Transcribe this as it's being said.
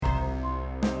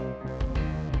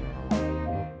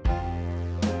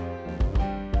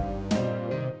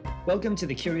Welcome to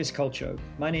the Curious Culture.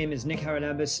 My name is Nick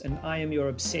Haralambous and I am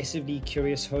your obsessively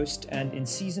curious host. And in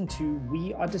season 2,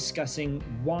 we are discussing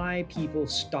why people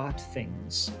start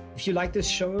things. If you like this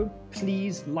show,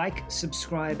 please like,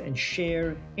 subscribe, and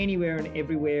share anywhere and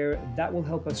everywhere. That will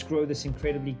help us grow this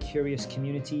incredibly curious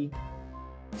community.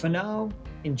 For now,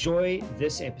 enjoy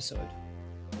this episode.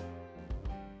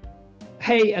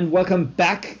 Hey, and welcome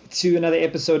back to another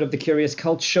episode of the Curious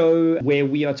Cult Show, where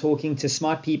we are talking to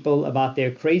smart people about their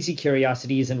crazy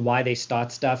curiosities and why they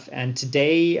start stuff. And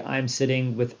today I'm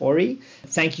sitting with Ori.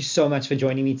 Thank you so much for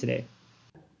joining me today.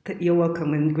 You're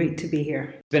welcome and great to be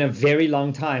here. It's been a very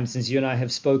long time since you and I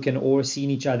have spoken or seen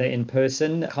each other in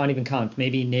person. Can't even count,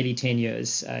 maybe nearly 10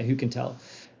 years. Who can tell?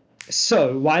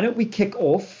 So why don't we kick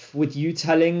off with you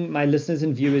telling my listeners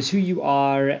and viewers who you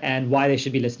are and why they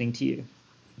should be listening to you?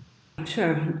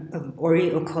 Sure. Ori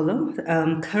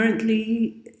Okolloh.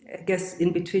 Currently, I guess,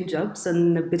 in between jobs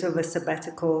and a bit of a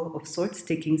sabbatical of sorts,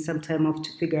 taking some time off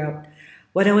to figure out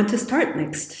what I want to start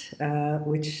next,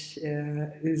 which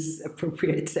is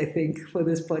appropriate, I think, for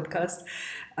this podcast.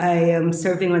 I am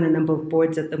serving on a number of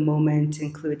boards at the moment,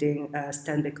 including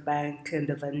Stanbic Bank and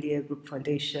the Van Leer Group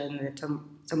Foundation and the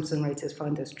Thomson Reuters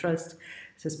Founders Trust.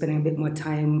 So spending a bit more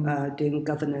time doing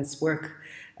governance work.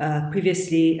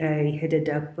 Previously, I headed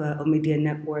up a media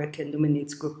network and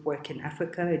Luminates group work in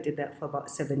Africa. I did that for about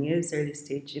 7 years, early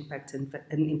stage impact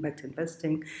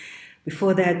investing.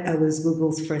 Before that, I was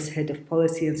Google's first head of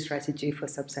policy and strategy for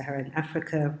sub-Saharan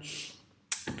Africa.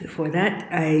 Before that,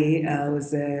 I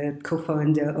was a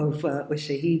co-founder of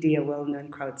Ushahidi, a well-known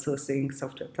crowdsourcing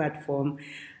software platform,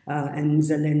 and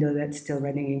Zalendo that's still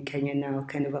running in Kenya now,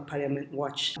 kind of a Parliament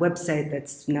Watch website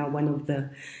that's now one of the,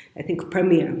 I think,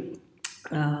 premier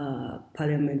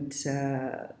Parliament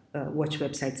Watch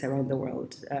websites around the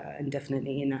world, and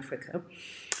definitely in Africa.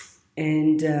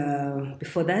 And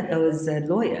before that, I was a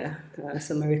lawyer,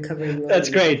 so I'm a recovering lawyer. That's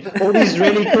great. All these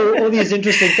really cool, all these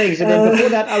interesting things. And then before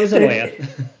that, I was a lawyer.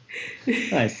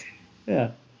 Nice.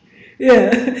 Yeah.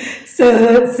 Yeah.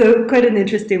 So quite an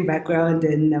interesting background,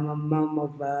 and I'm a mom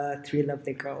of 3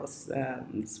 lovely girls,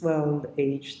 as well,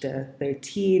 aged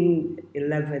 13,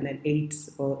 11, and 8,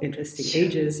 all interesting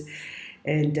ages,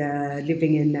 and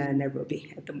living in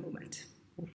Nairobi at the moment.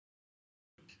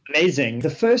 Amazing. The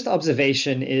first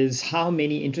observation is how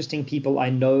many interesting people I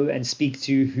know and speak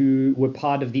to who were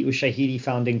part of the Ushahidi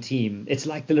founding team. It's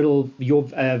like the little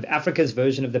Africa's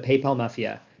version of the PayPal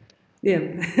mafia. Yeah.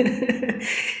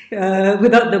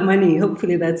 Without the money,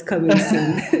 hopefully that's coming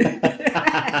soon.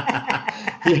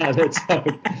 Yeah, let's hope.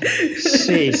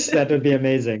 Sheesh, that would be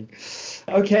amazing.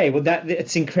 Okay, well,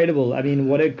 it's incredible. I mean,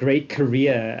 what a great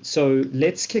career. So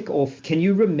let's kick off. Can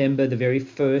you remember the very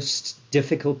first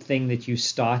difficult thing that you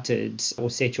started or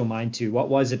set your mind to? What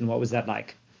was it and what was that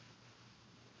like?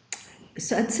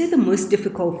 So I'd say the most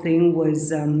difficult thing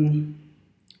was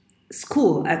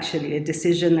school, actually, a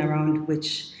decision around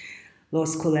which law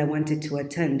school I wanted to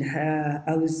attend. I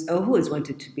always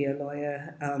wanted to be a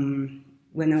lawyer.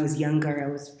 When I was younger, I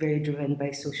was very driven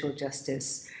by social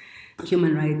justice,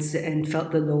 human rights, and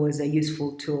felt the law was a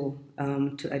useful tool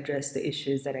to address the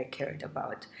issues that I cared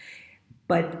about.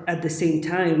 But at the same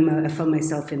time, I found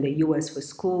myself in the US for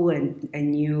school, and I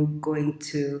knew going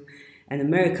to an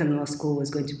American law school was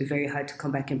going to be very hard to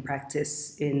come back and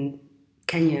practice in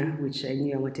Kenya, which I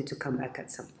knew I wanted to come back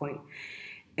at some point.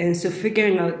 And so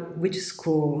figuring out which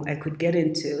school I could get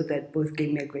into that both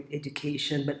gave me a great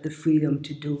education, but the freedom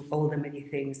to do all the many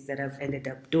things that I've ended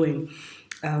up doing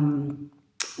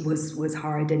was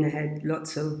hard. And I had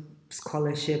lots of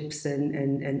scholarships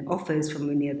and offers from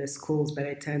many other schools, but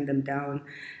I turned them down.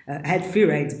 I had free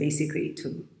rides basically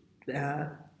to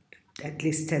at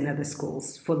least 10 other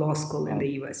schools for law school in the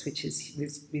US, which is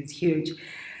huge.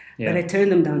 Yeah. But I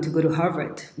turned them down to go to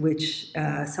Harvard, which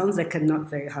sounds like a not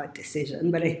very hard decision.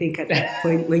 But I think at that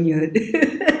point, when you're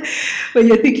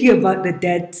thinking about the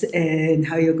debt and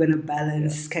how you're going to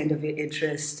balance kind of your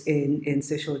interest in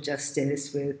social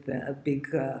justice with a big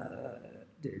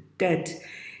debt,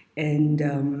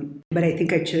 and but I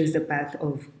think I chose the path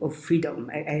of freedom.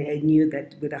 I knew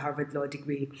that with a Harvard law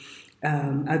degree,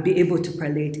 I'd be able to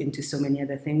parlay into so many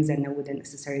other things, and I wouldn't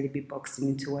necessarily be boxing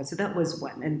into one. So that was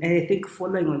one. And I think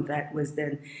following on that was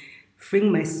then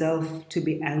freeing myself to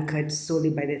be anchored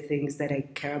solely by the things that I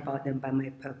care about and by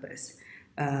my purpose.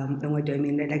 And what do I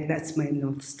mean? Like, that's my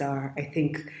North Star. I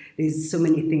think there's so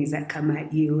many things that come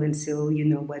at you. And so,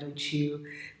 why don't you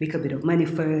make a bit of money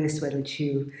first? Why don't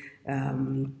you,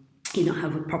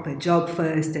 have a proper job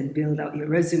first and build out your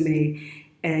resume?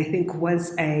 And I think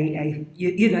once and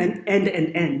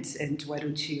why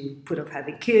don't you put off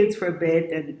having kids for a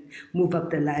bit and move up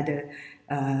the ladder?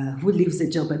 who leaves a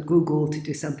job at Google to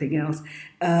do something else.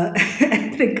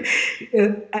 I think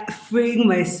freeing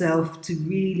myself to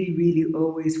really, really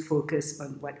always focus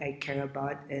on what I care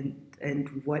about and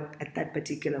what at that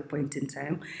particular point in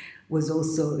time was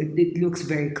also, it looks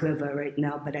very clever right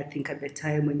now, but I think at the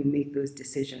time when you make those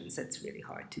decisions, that's really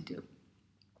hard to do.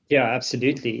 Yeah,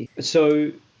 absolutely.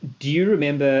 So, do you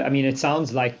remember? I mean, it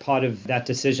sounds like part of that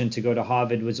decision to go to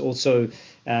Harvard was also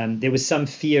there was some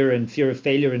fear and fear of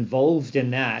failure involved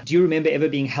in that. Do you remember ever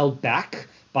being held back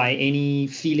by any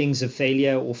feelings of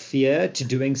failure or fear to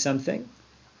doing something?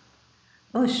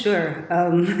 Oh, sure.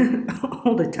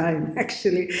 All the time,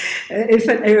 actually. In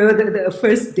fact, I remember the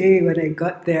first day when I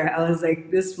got there, I was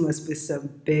like, this must be some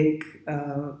big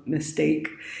mistake.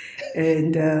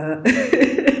 And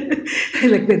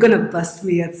like they're going to bust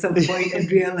me at some point and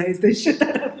realize they should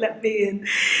not have let me in.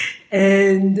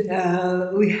 And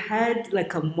we had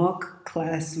like a mock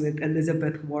class with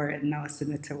Elizabeth Warren, now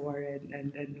Senator Warren,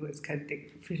 and was kind of,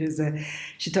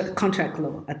 she taught contract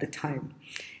law at the time,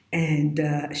 and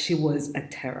she was a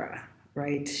terror,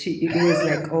 right? It was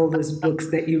like all those books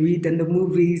that you read and the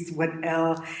movies, what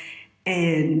L,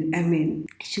 and I mean,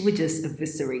 she would just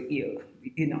eviscerate you,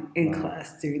 in Wow.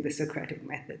 class during the Socratic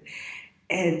method.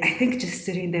 And I think just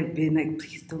sitting there being like,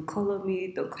 please don't call on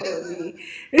me, don't call on me.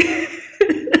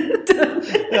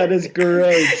 That is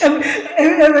great.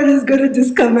 Everyone is going to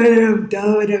discover that I'm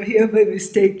dumb and I'm here by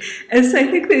mistake. And so I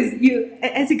think as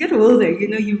you get older,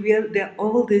 there are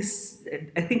all this,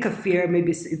 I think a fear,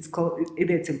 maybe it's called,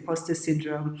 either it's imposter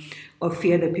syndrome or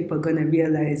fear that people are going to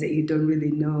realize that you don't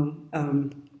really know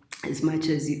as much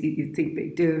as you think they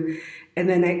do. And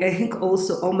then I think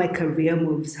also all my career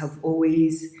moves have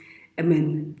always, I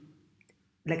mean,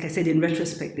 like I said, in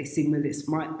retrospect, they seem really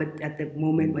smart, but at the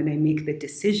moment when I make the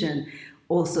decision,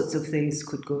 all sorts of things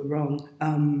could go wrong.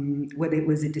 Whether it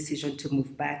was a decision to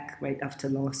move back right after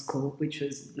law school, which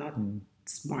was not Mm.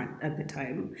 smart at the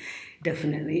time,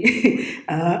 definitely.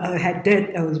 I had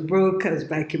debt, I was broke, I was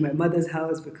back in my mother's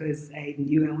house because I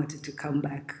knew I wanted to come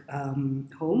back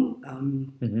home.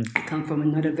 Mhm. I come from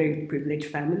another very privileged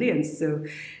family, and so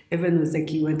everyone was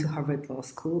like, "You went to Harvard Law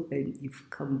School and you've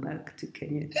come back to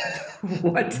Kenya."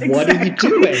 What What are you exactly?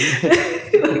 doing?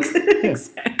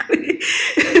 Exactly.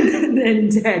 And then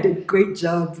I had a great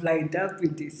job lined up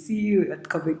in DC at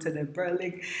Covington and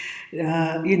Burling.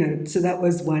 So that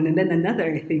was one. And then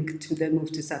another, I think, to then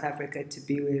move to South Africa to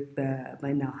be with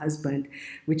my now husband,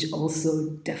 which also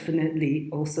definitely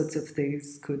all sorts of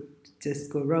things could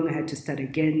just go wrong. I had to start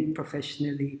again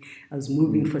professionally. I was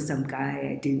moving Mm. for some guy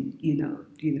I didn't,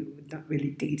 not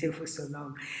really dated for so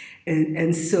long,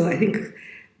 and so I think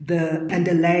the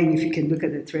underlying, if you can look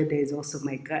at the thread, there is also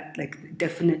my gut. Like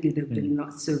definitely, there've Mm. been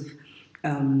lots of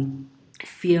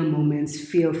fear moments,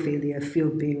 fear of failure, fear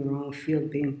of being wrong, fear of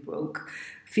being broke,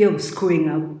 fear of screwing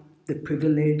up the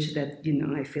privilege that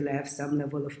I feel I have some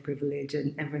level of privilege, and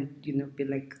everyone be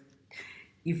like,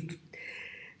 you've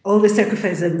all the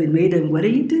sacrifices have been made, and what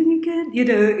are you doing again?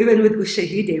 Even with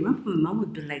Ushahide, my mom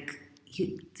would be like,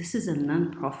 this is a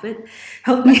non-profit.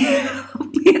 Help me,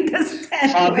 help me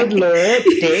understand Harvard why. Law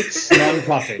dates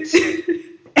nonprofits.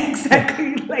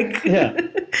 Exactly, like Yeah.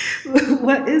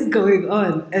 what is going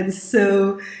on? And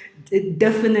so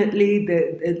definitely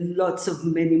lots of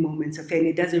many moments of pain.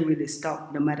 It doesn't really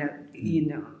stop, no matter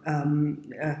Mm.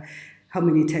 how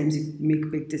many times you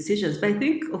make big decisions. But I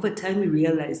think over time you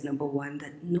realize, number one,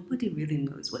 that nobody really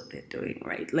knows what they're doing,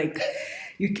 right? Like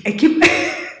I keep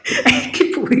I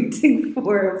keep waiting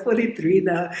for 43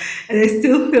 now, and I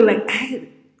still feel like I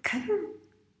kind of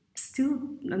still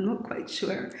I'm not quite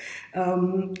sure.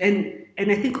 And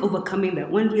I think overcoming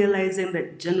that, one, realizing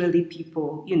that generally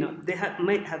people, they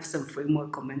might have some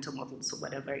framework or mental models or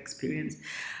whatever experience,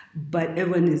 but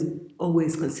everyone is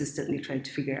always consistently trying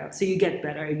to figure out. So you get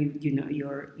better.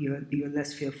 You're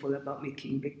less fearful about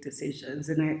making big decisions.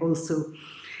 And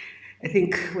I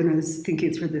think when I was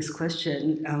thinking through this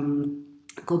question,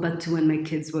 go back to when my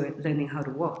kids were learning how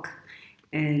to walk.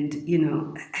 And,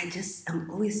 I'm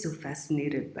always so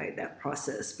fascinated by that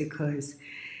process because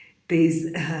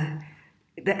there's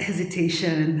that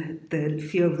hesitation, the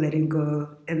fear of letting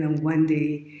go. And then one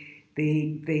day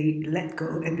they let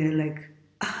go and they're like,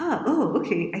 aha, oh,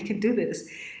 okay, I can do this.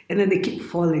 And then they keep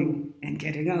falling and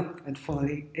getting up and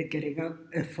falling and getting up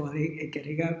and falling and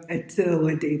getting up until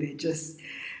one day they're just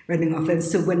running off. And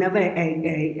so whenever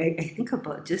I think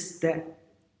about just that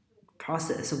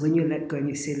process of when you let go and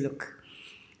you say, look,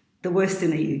 the worst thing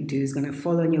that you do is going to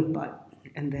fall on your butt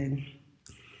and then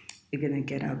you're going to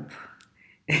get up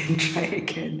and try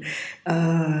again,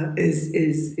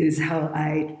 is how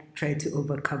I try to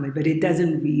overcome it. But it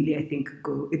doesn't really, I think,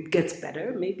 go. It gets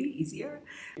better, maybe easier,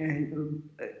 and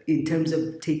in terms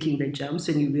of taking the jumps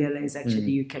when you realize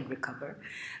actually you can recover.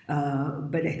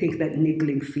 But I think that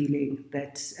niggling feeling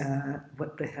that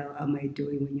what the hell am I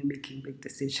doing when you're making big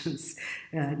decisions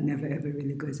never ever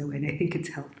really goes away. And I think it's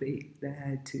healthy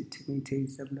to maintain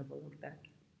some level of that.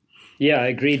 Yeah,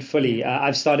 agreed Yeah. fully.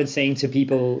 I've started saying to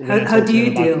people when I How talk do to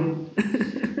them you about,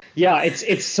 deal? yeah,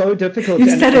 it's so difficult, You've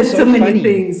and started it's so so many funny.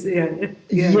 things. Yeah.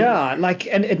 Yeah. Yeah, like,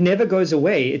 and it never goes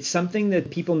away. It's something that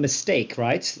people mistake,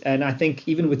 right? And I think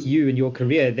even with Mm. you and your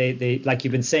career, like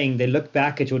you've been saying, they look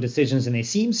back at your decisions and they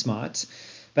seem smart,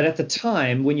 but at the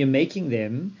time when you're making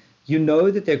them, you know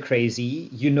that they're crazy,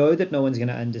 you know that no one's going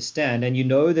to understand, and you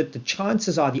know that the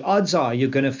chances are, the odds are you're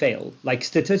going to fail. Like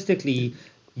statistically,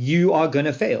 you are going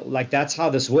to fail. Like that's how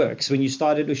this works. When you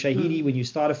started with Shahidi, when you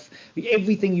start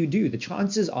everything you do, the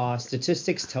chances are,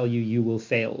 statistics tell you you will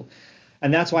fail.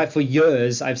 And that's why for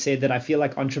years I've said that I feel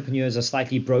like entrepreneurs are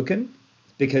slightly broken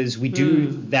because we do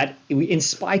Mm. that in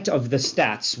spite of the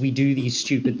stats, we do these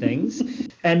stupid things.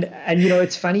 And you know,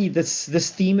 it's funny, this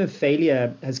theme of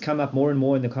failure has come up more and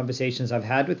more in the conversations I've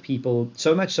had with people,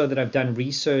 so much so that I've done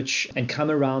research and come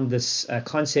around this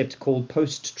concept called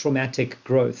post-traumatic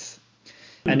growth.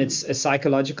 And it's a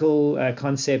psychological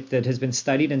concept that has been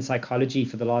studied in psychology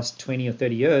for the last 20 or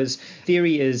 30 years.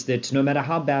 Theory is that no matter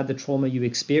how bad the trauma you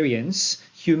experience,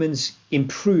 humans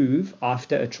improve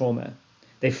after a trauma.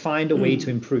 They find a way to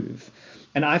Mm. improve.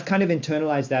 And I've kind of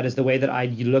internalized that as the way that I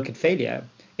look at failure.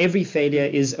 Every failure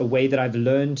is a way that I've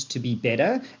learned to be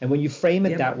better. And when you frame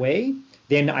it that Yep. way,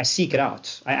 then I seek it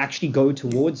out. I actually go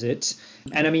towards it.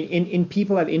 And I mean, in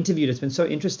people I've interviewed, it's been so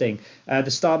interesting.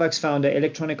 The Starbucks founder,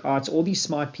 Electronic Arts, all these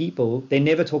smart people, they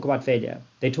never talk about failure.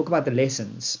 They talk about the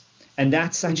lessons. And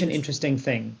that's such an Interesting. interesting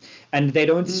thing. And they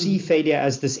don't see Mm. failure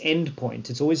as this end point.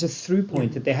 It's always a through Yeah.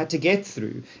 point that they had to get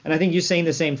through. And I think you're saying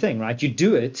the same thing, right? You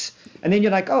do it, and then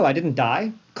you're like, oh, I didn't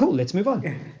die. Cool, let's move on.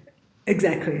 Yeah.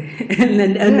 Exactly. And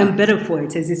then Yeah, better for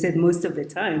it, as you said, most of the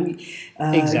time, you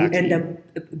end exactly. up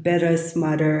better,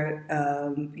 smarter,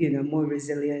 more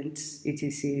resilient,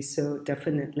 etc. So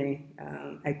definitely,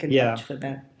 I can vouch Yeah. for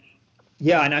that.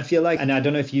 Yeah, and I feel like, and I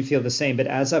don't know if you feel the same, but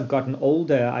as I've gotten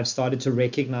older, I've started to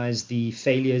recognize the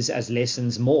failures as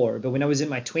lessons more. But when I was in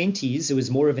my 20s, it was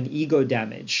more of an ego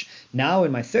damage. Now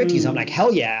in my 30s, I'm like, Mm.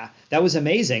 hell yeah, that was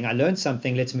amazing. I learned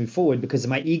something. Let's move forward because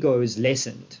my ego is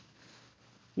lessened.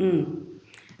 Mm.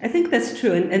 I think that's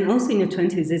true. And also in your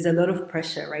 20s, there's a lot of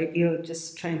pressure, right? You're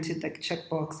just trying to like check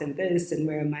box and this and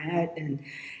where am I at? And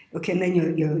okay, and then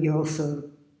you also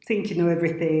think you know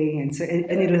everything. And so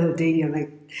any little thing, you're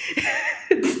like,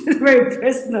 it's very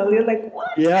personal. You're like, what?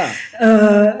 Yeah,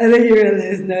 And then you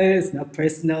realize, no, it's not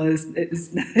personal.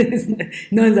 It's not,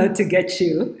 no one's out to get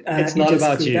you. it's You not just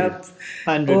about screwed you. up,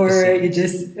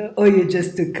 $100. or you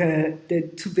just took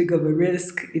too big of a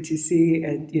risk, etc.,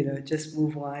 and just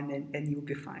move on, and you'll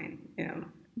be fine. Yeah.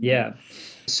 Yeah.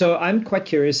 So I'm quite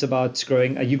curious about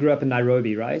growing. You grew up in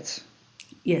Nairobi, right?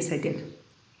 Yes, I did.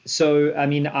 So, I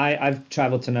mean, I've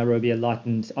traveled to Nairobi a lot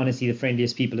and honestly, the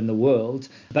friendliest people in the world.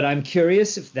 But I'm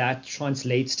curious if that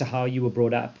translates to how you were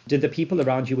brought up. Did the people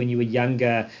around you when you were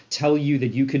younger tell you that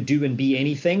you could do and be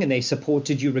anything and they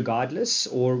supported you regardless?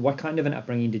 Or what kind of an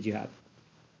upbringing did you have?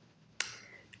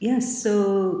 Yes,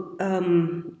 so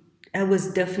I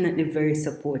was definitely very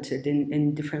supported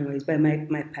in different ways by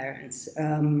my parents.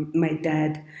 My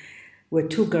dad were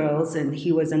two girls, and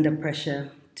he was under pressure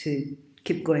to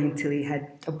keep going till he had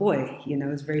a boy. It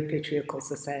was very patriarchal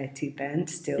society then,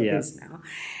 still Yeah. is now.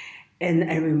 And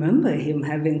I remember him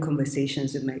having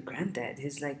conversations with my granddad.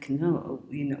 He's like, no,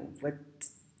 what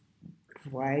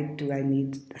why do I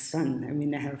need a son? I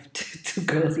mean, I have two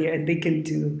girls here and they can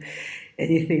do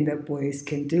anything that boys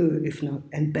can do, if not,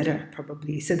 and better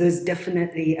probably. So there's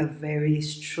definitely a very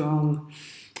strong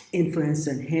influence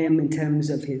on him in terms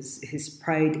of his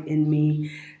pride in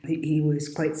me. He was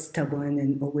quite stubborn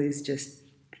and always just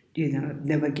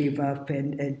never gave up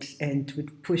and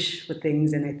would push for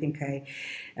things. And I think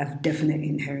I've definitely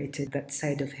inherited that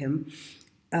side of him.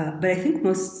 But I think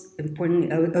most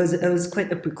importantly, I was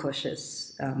quite a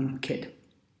precocious kid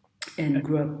and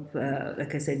grew up,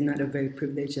 like I said, not a very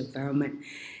privileged environment.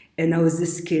 And I was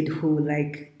this kid who,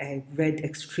 like, I read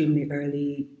extremely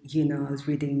early. I was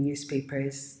reading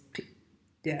newspapers,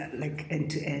 yeah, like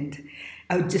end to end.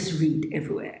 I would just read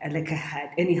everywhere. I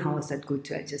had any house I'd go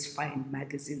to, I'd just find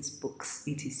magazines, books,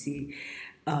 etc.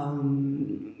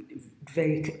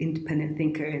 Very independent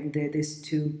thinker, and these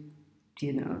two,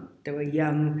 they were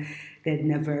young, they'd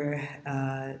never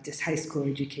just high school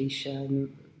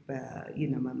education,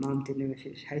 my mom didn't even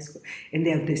finish high school, and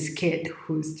they have this kid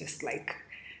who's just like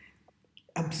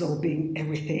absorbing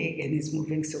everything and is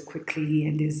moving so quickly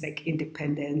and is like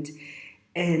independent.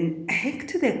 And I think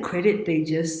to their credit, they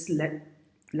just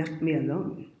left me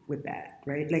alone with that,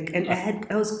 right? Like, and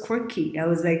I was quirky. I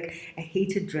was like, I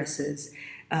hated dresses.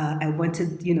 I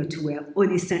wanted, to wear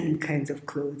only certain kinds of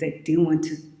clothes. I didn't want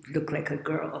to look like a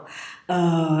girl.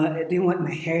 I didn't want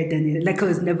my hair done. Like I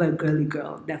was never a girly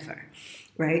girl, never,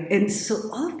 right? And so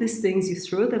all of these things, you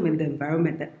throw them in the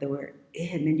environment that they were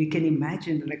in, and you can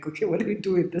imagine, like, okay, what do we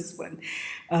do with this one?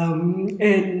 And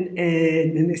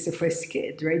then it's the first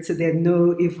kid, right? So they had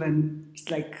no even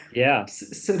like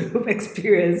sort of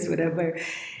experience, whatever.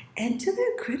 And to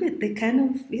their credit, they kind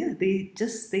of they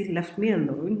left me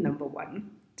alone. Number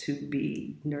one, to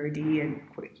be nerdy and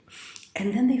quick,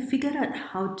 and then they figured out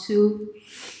how to,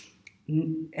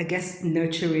 I guess,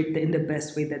 nurture it in the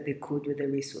best way that they could with the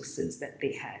resources that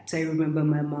they had. So I remember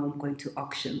my mom going to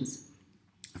auctions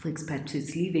for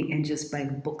expatriates leaving and just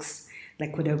buying books,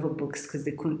 like whatever books, because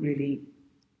they couldn't really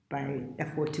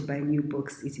afford to buy new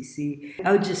books, etc.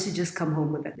 I would just come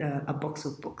home with a box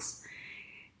of books,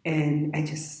 and I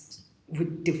just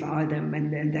would devour them,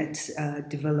 and then that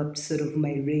developed sort of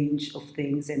my range of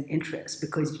things and interests,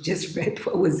 because you just read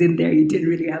what was in there. You didn't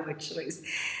really have a choice.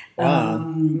 Wow.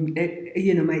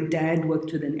 My dad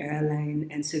worked with an airline,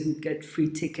 and so he'd get free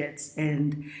tickets,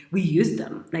 and we used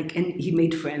them. And he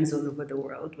made friends all over the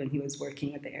world when he was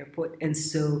working at the airport, and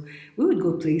so we would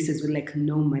go places with like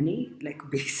no money, like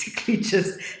basically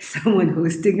just someone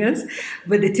hosting us,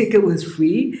 but the ticket was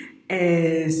free.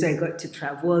 And so I got to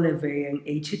travel at a very young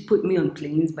age. He put me on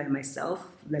planes by myself,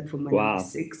 like from when I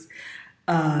was 6,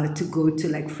 to go to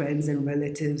like friends and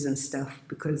relatives and stuff,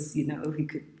 because, he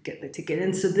could get the ticket.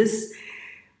 And so this,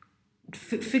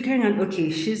 figuring out,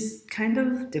 okay, she's kind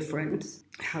of different.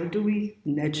 How do we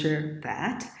nurture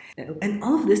that? And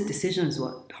all of these decisions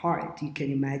were hard, you can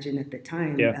imagine, at the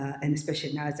time. And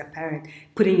especially now as a parent,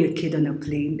 putting your kid on a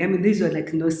plane. I mean, these were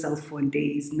like no cell phone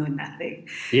days, no nothing.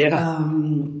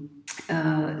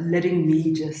 Letting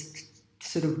me just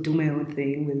sort of do my own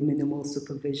thing with minimal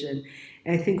supervision.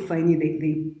 And I think finally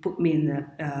they put me in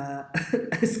a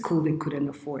school they couldn't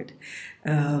afford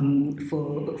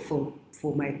for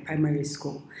my primary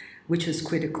school, which was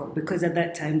critical, because at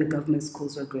that time the government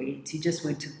schools were great. You just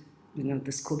went to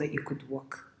the school that you could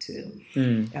walk to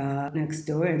next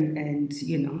door, and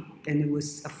it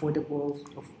was affordable,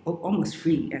 almost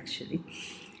free actually.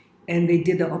 And they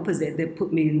did the opposite. They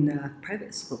put me in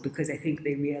private school because I think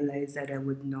they realized that I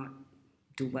would not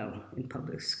do well in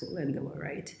public school, and they were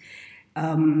right.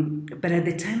 But at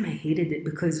the time, I hated it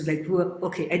because, I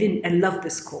loved the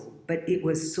school, but it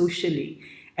was socially,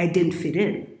 I didn't fit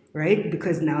in, right?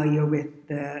 Because now you're with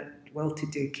the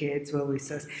well-to-do kids,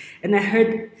 well-resourced. And I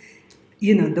heard,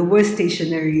 the worst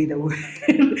stationery,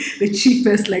 the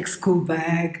cheapest school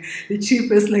bag, the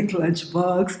cheapest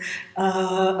lunchbox.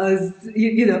 I was,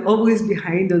 always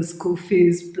behind on school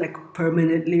fees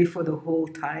permanently for the whole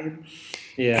time.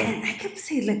 Yeah. And I kept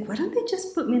saying why don't they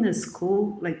just put me in a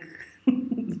school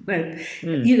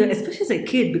especially as a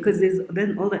kid, because there's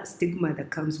then all that stigma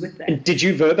that comes with that. And did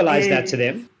you verbalize that to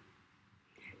them?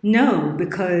 No,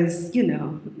 because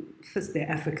first they're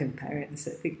African parents.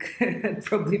 I think I'd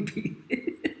probably be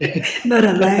not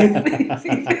alive if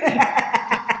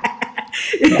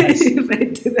I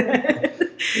do that.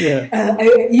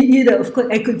 Yeah. Of course,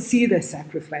 I could see the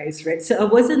sacrifice, right? So I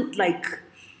wasn't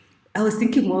I was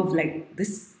thinking more of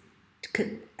this.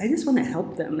 I just want to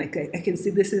help them. I can see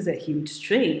this is a huge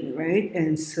strain, right?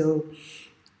 And so,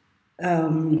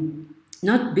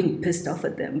 not being pissed off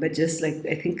at them, but just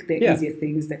I think there are easier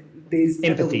things that there's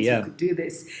empathy, other ways you could do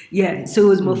this. Yeah, so it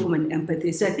was more from an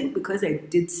empathy. So I think because I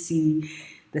did see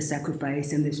the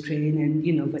sacrifice and the strain,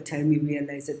 and over time we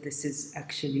realized that this is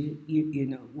actually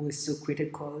was so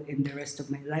critical in the rest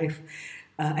of my life.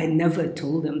 I never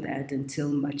told them that until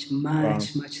much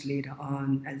later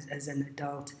on as an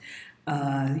adult.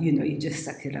 You just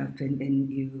suck it up and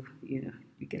you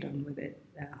get on with it.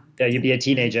 You be a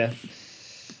teenager.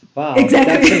 Wow,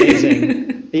 exactly. That's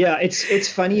amazing. Yeah,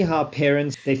 it's funny how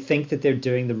parents, they think that they're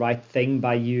doing the right thing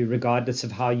by you, regardless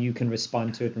of how you can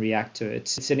respond to it and react to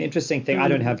it. It's an interesting thing. I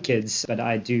don't have kids, but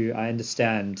I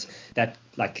understand that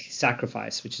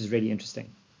sacrifice, which is really interesting.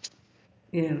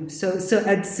 Yeah. So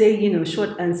I'd say,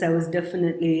 short answer, I was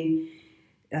definitely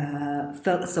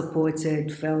felt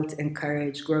supported, felt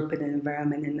encouraged, grew up in an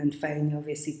environment, and then finally,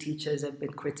 obviously, teachers have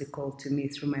been critical to me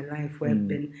through my life, where I've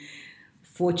been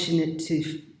fortunate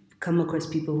to come across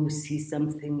people who see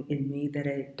something in me that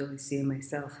I don't see in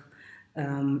myself.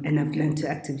 And I've learned to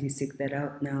actively seek that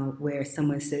out now, where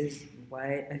someone says,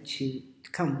 why aren't you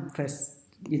come first?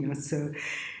 So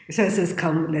I says,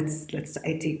 come, let's.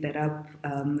 I take that up.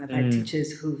 I've had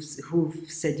teachers who've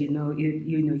said,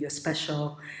 you're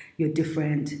special, you're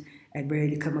different. I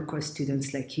rarely come across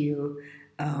students like you.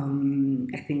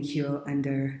 I think you're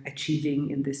underachieving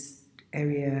in this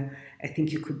area. I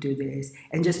think you could do this,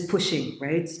 and just pushing,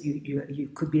 right? You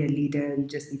could be a leader. You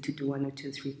just need to do one or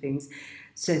two, three things.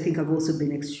 So I think I've also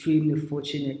been extremely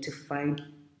fortunate to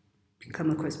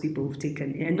come across people who've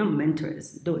taken, and not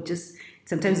mentors, though, just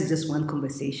sometimes it's just one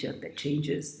conversation that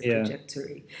changes the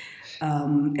trajectory.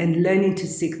 And learning to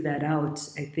seek that out,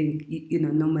 I think,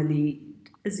 normally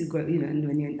as you grow, and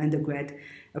when you're an undergrad,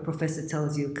 a professor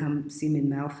tells you, come see me in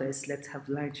my office, let's have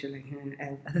lunch. You're like, I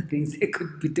have other things I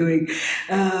could be doing.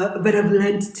 But I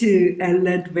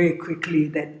learned very quickly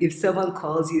that if someone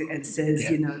calls you and says,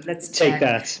 let's take chat,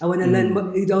 that. I want to learn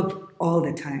more, all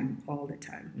the time.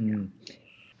 Yeah.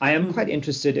 I am quite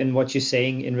interested in what you're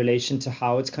saying in relation to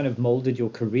how it's kind of molded your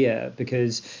career,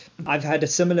 because I've had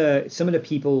similar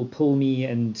people pull me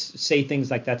and say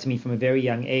things like that to me from a very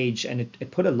young age, and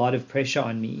it put a lot of pressure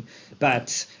on me.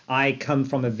 But I come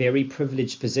from a very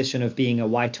privileged position of being a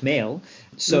white male,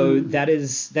 so that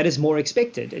is more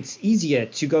expected. It's easier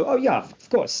to go, oh yeah, of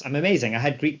course, I'm amazing. I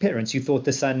had Greek parents who thought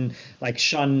the sun like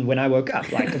shone when I woke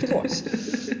up, like of course.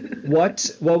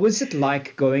 What was it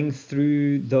like going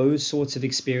through those sorts of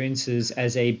experiences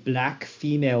as a black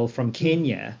female from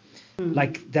Kenya?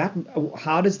 Like that,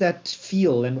 how does that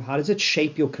feel, and how does it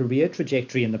shape your career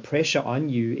trajectory and the pressure on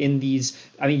you in these?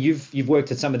 I mean, you've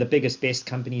worked at some of the biggest, best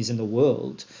companies in the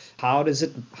world. How do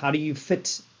you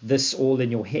fit this all in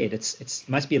your head? It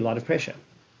must be a lot of pressure.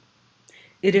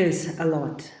 It is a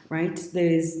lot, right?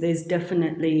 There's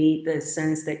definitely the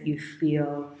sense that you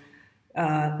feel,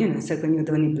 it's like when you're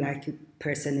the only black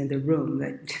person in the room,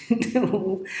 that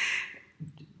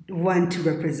want to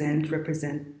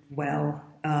represent well.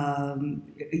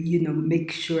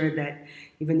 Make sure that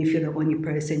even if you're the only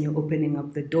person, you're opening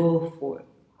up the door for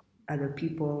other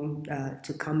people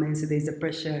to come in. So there's a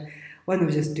pressure, one,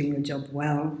 of just doing your job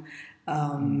well,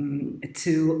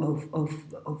 two, of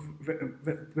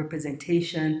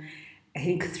representation. I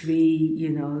think three,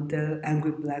 the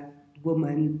angry black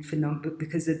woman phenomenon,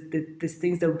 because there's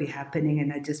things that will be happening,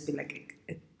 and I'd just be like,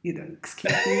 excuse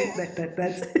me,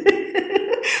 that's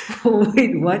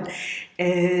wait, what?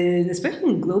 And especially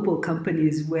in global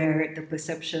companies where the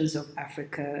perceptions of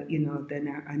Africa, then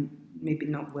are maybe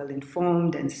not well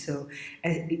informed, and so,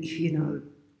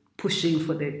 pushing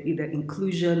for the either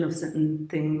inclusion of certain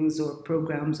things or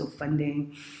programs or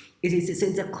funding,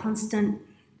 it's a constant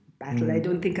battle. I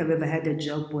don't think I've ever had a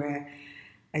job where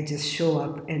I just show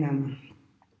up and I'm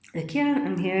like, yeah,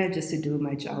 I'm here just to do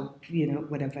my job,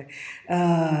 whatever.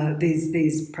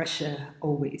 There's pressure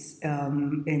always,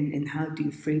 and how do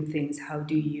you frame things? How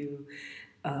do you,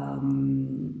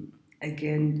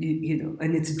 again,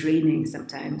 and it's draining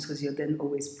sometimes because you're then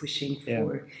always pushing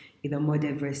for either more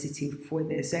diversity for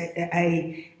this.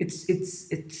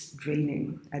 It's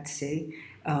draining, I'd say.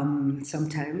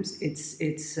 Sometimes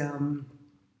it's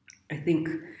I think.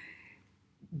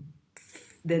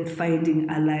 Then finding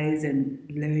allies and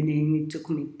learning, it took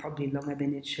me probably longer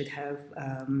than it should have,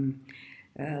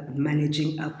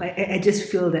 managing up. I just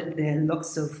feel that there are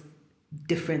lots of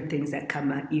different things that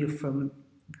come at you from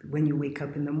when you wake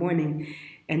up in the morning.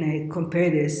 And I compare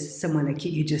this, someone like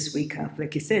you just wake up,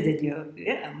 like you said,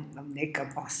 and I'm Nick,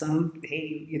 I'm awesome.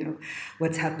 Hey,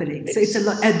 what's happening? So it's a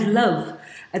lot.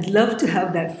 I'd love to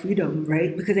have that freedom,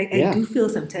 right? Because I do feel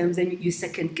sometimes that you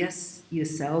second guess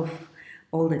yourself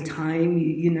all the time.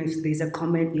 If there's a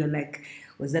comment, you're like,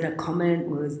 was that a comment?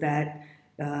 Was that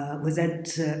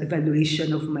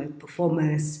evaluation of my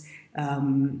performance?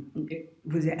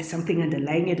 Was there something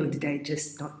underlying it, or did I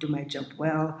just not do my job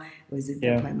well? Was it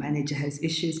that my manager has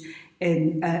issues?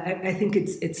 And I think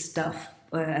it's tough.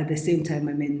 At the same time,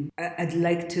 I'd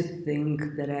like to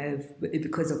think that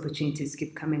because opportunities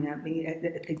keep coming at me, I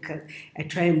think I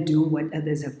try and do what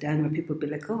others have done, where people be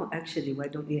like, oh, actually, why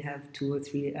don't we have 2 or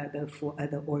 3 4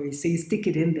 other ORs? So you stick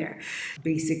it in there,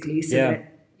 basically, so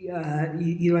that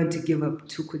you want to give up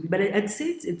too quickly. But I'd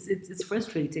say it's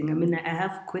frustrating. I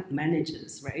have quit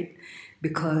managers, right?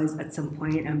 Because at some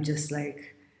point, I'm just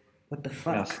like, what the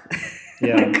fuck?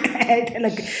 Yeah. I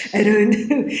don't,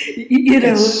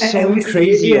 It's so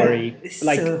crazy, Ori.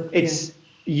 Like,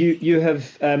 You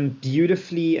have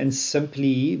beautifully and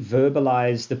simply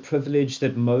verbalized the privilege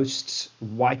that most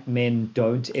white men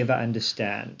don't ever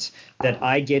understand. That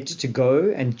I get to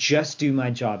go and just do my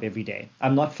job every day.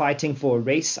 I'm not fighting for a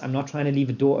race. I'm not trying to leave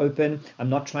a door open. I'm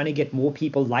not trying to get more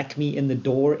people like me in the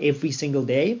door every single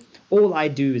day. All I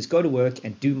do is go to work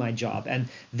and do my job. And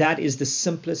that is the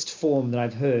simplest form that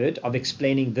I've heard of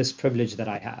explaining this privilege that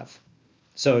I have.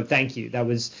 So thank you. That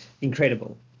was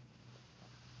incredible.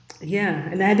 Yeah,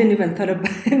 and I hadn't even thought about.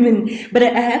 I mean, but I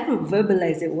haven't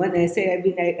verbalized it. When I say, I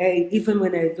mean, I even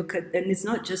when I look at, and it's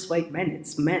not just white men;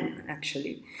 it's men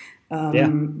actually. Yeah.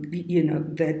 You know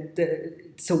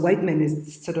that so white men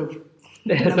is sort of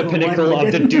The number one, pinnacle but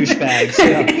of the then douchebags.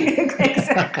 Yeah.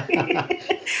 exactly.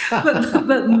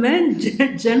 But men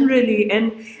generally,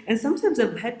 and sometimes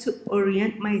I've had to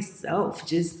orient myself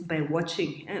just by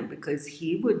watching him because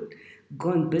he would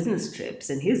go on business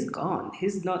trips and he's gone.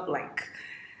 He's not like,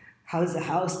 how's the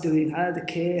house doing? How are the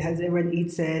kids? Has everyone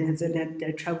eaten?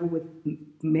 I travel with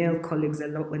male colleagues a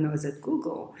lot when I was at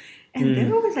Google, and they're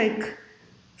Mm. always like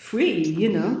free. You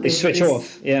know, They there's switch this.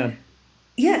 off. Yeah.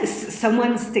 Yes,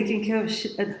 someone's taking care of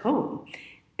shit at home.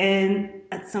 And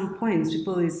at some points,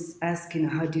 people is asking,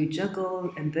 how do you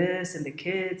juggle and this and the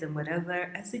kids and whatever?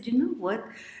 I said, you know what?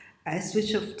 I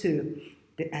switch off too.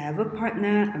 I have a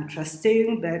partner. I'm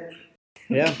trusting that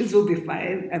Yeah. kids will be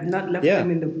fine. I've not left Yeah. them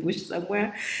in the bush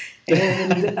somewhere.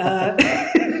 And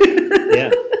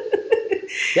Yeah.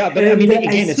 Yeah. But I and mean, I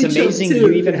again, it's switch off amazing you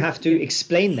too. even Like, have yeah. to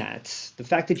explain that. The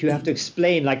fact that you have to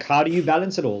explain, like, how do you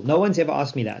balance it all? No one's ever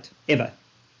asked me that, ever.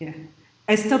 Yeah.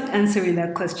 I stopped answering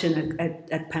that question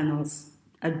at panels.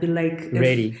 I'd be like, if,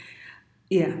 Really.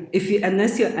 yeah, if you,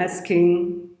 unless you're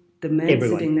asking the man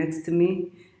Everyone. sitting next to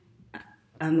me,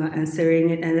 I'm not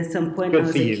answering it. And at some point, I Good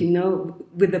was for like, you. you know,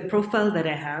 with the profile that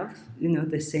I have, you know,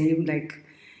 the same, like,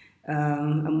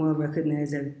 I'm more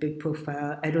recognized as a big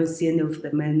profile. I don't see any of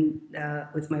the men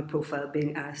with my profile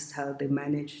being asked how they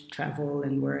manage travel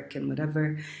and work and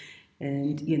whatever.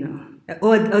 And you know,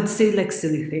 or I'd say like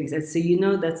silly things. I'd say, you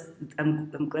know,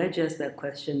 I'm glad you asked that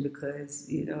question because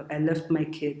you know I left my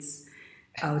kids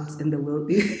out in the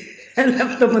world. I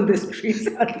left them on the streets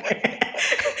out there.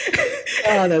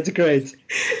 Oh, that's great.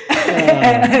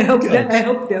 Ah, I gosh.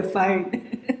 hope they're fine.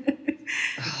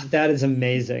 That is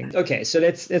amazing. Okay, so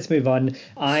let's move on.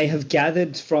 I have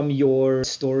gathered from your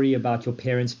story about your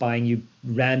parents buying you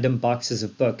random boxes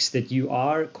of books that you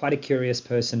are quite a curious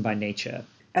person by nature.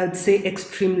 I'd say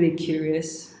extremely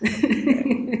curious.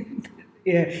 Okay.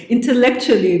 Yeah,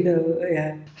 intellectually though.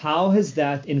 Yeah. How has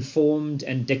that informed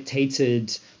and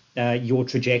dictated your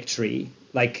trajectory?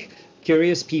 Like,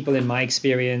 curious people, in my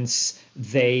experience,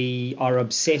 they are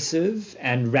obsessive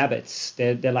and rabbits.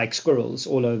 They're like squirrels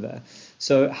all over.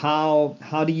 So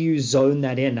how do you zone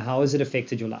that in? How has it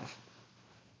affected your life?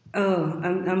 Oh,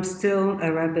 I'm still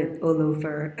a rabbit all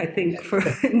over. I think for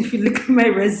if you look at my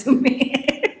resume,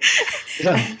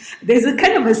 Yeah, there's a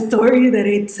kind of a story that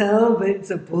I tell, but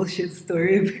it's a bullshit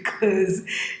story because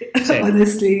same.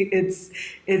 honestly, it's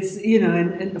you know,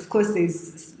 and of course there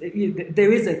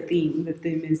is a theme. The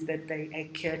theme is that I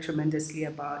care tremendously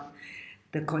about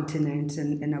the continent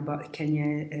and about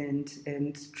Kenya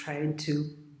and trying to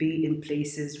be in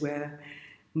places where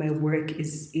my work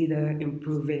is either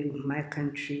improving my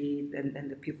country and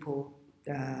the people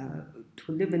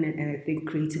who live in it, and I think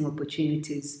creating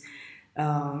opportunities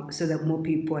so that more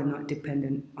people are not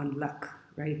dependent on luck,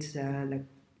 right? Like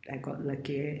I got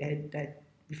lucky.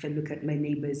 If I look at my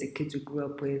neighbors, the kids we grew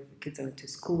up with, the kids I went to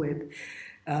school with,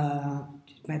 uh,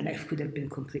 my life could have been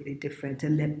completely different.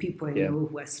 And there are people I Yeah. know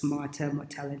who are smarter, more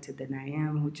talented than I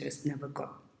am, who just never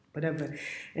got whatever.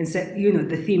 And so, you know,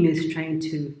 the theme is trying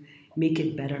to make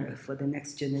it better for the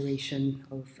next generation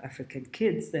of African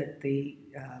kids that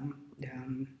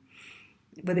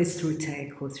whether it's through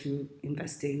tech or through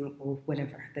investing or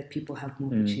whatever, that people have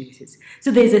more Mm. opportunities. So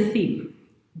there's a theme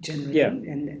generally. Yeah.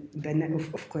 And then,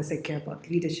 of course, I care about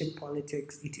leadership,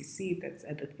 politics, etc. That's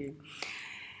the other thing.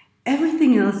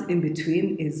 Everything else in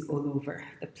between is all over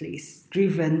the place,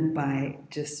 driven by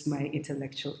just my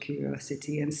intellectual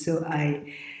curiosity. And so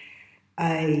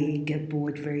I get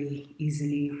bored very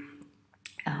easily.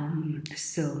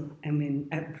 So, I mean,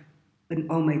 in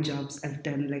all my jobs, I've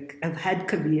done like, I've had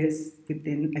careers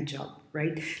within a job,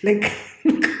 right? Like,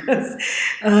 because,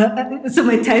 so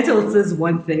my title says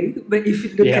one thing, but if you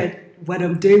look Yeah. at what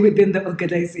I'm doing within the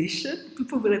organization,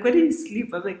 people will be like, why do you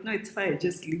sleep? I'm like, no, it's fine.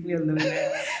 Just leave me alone.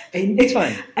 It's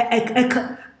fine.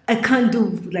 I can't do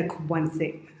like one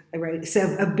thing. Right. So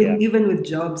I've Yeah. been, even with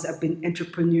jobs, I've been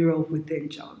entrepreneurial within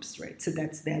jobs, right? So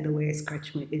that's the other way I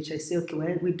scratch my itch. I say, okay, why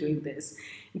are we doing this?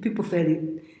 And people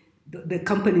fairly the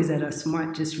companies that are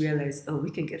smart just realize, oh,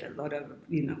 we can get a lot of,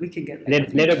 we can get like Let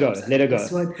three let her go. jobs out Let her of go.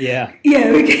 this one. Yeah.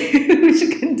 Yeah, we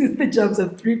can do the jobs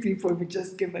of three people if we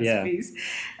just give us Yeah. space.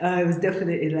 It was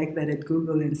definitely like that at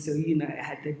Google. And so, I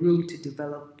had the room to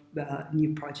develop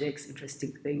new projects,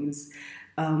 interesting things.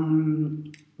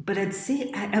 But I'd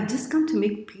say I've just come to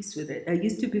make peace with it. I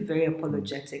used to be very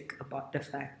apologetic about the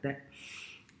fact that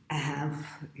I have,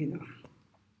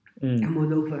 I'm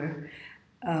all over.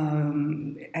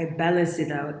 I balance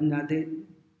it out now.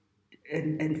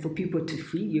 And for people to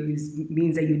free you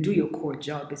means that you do your core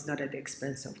job. It's not at the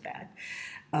expense of that.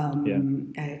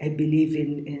 I believe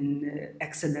in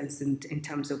excellence in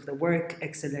terms of the work,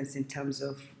 excellence in terms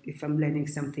of if I'm learning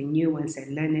something new, once I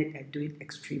learn it, I do it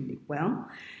extremely well.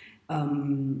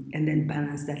 And then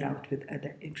balance that out with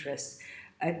other interests.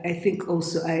 I think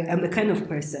also I'm the kind of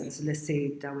person, so let's say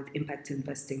that with impact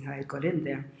investing, how I got in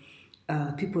there,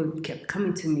 people kept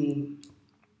coming to me,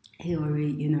 hey,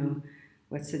 Ori,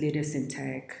 what's the latest in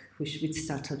tech? Which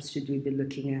startups should we be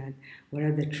looking at? What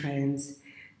are the trends?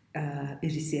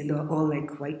 etc. And they're all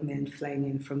like white men flying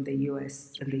in from the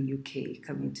US and the UK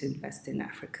coming to invest in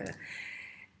Africa.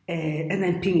 And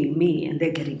then pinging me, and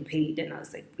they're getting paid. And I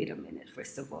was like, wait a minute,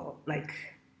 first of all, like,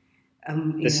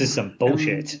 This is some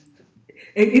bullshit.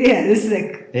 yeah, this is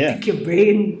like Yeah. pick your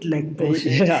brain, like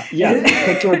bullshit. Yeah.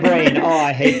 Pick your brain. Oh,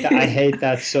 I hate that. I hate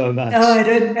that so much. Oh, I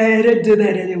don't do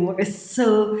that anymore.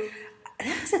 So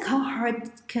I was like, how hard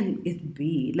can it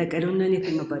be? Like, I don't know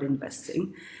anything about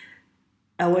investing.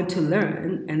 I want to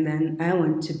learn, and then I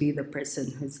want to be the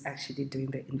person who's actually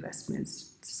doing the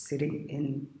investments, sitting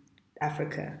in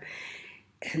Africa.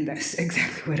 And that's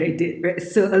exactly what I did. Right?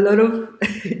 So a lot of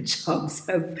jobs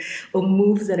or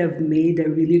moves that I've made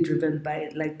are really driven by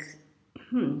like,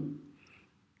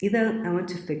 either I want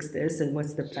to fix this, and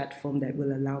what's the platform that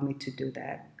will allow me to do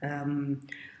that?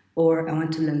 Or I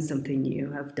want to learn something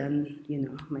new. I've done,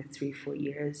 my 3-4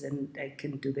 years, and I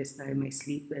can do this now in my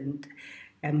sleep. And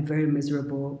I'm very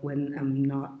miserable when I'm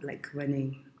not like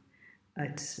running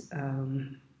at,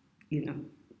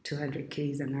 200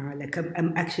 Ks an hour. Like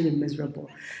I'm actually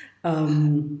miserable.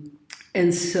 And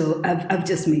so I've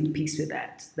just made peace with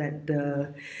that.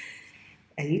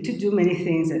 I need to do many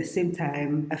things at the same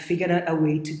time. I figured out a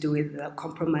way to do it without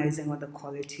compromising on the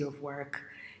quality of work.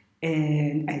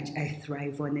 And I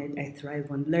thrive on it. I thrive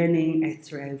on learning. I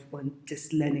thrive on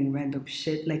just learning random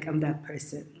shit. Like I'm that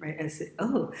person, right? I say,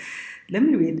 oh, let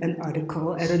me read an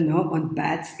article, I don't know, on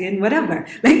bats in whatever.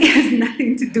 Like it has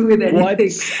nothing to do with anything. What?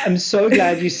 I'm so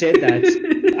glad you said that.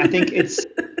 I think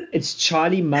it's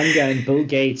Charlie Munger and Bill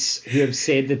Gates who have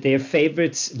said that their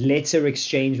favorite letter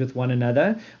exchange with one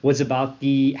another was about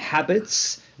the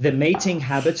mating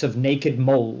habits of naked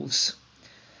moles.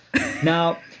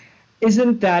 Now,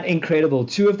 isn't that incredible?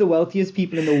 Two of the wealthiest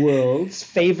people in the world's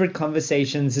favorite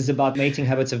conversations is about mating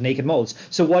habits of naked moles.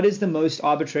 So what is the most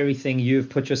arbitrary thing you've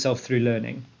put yourself through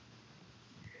learning?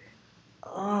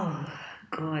 Oh,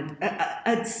 God.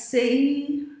 I'd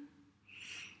say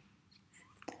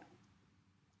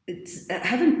I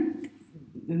haven't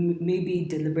maybe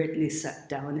deliberately sat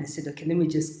down and said, okay, let me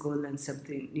just go learn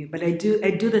something new. But I do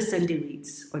the Sunday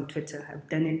reads on Twitter. I've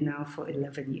done it now for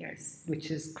 11 years,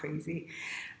 which is crazy.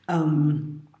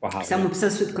 Wow, so I'm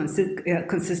obsessed with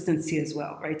consistency as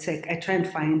well, right? So I try and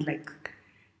find like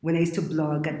when I used to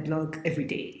blog, I'd blog every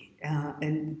day,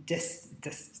 and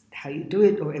just how you do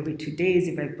it, or every 2 days.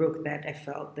 If I broke that, I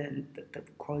felt then the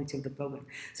quality of the blog went.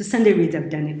 So Sunday reads, I've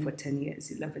done it for 10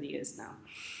 years, 11 years now,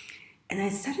 and I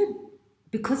started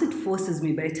because it forces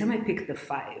me. By the time I pick the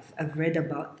 5, I've read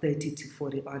about 30 to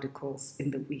 40 articles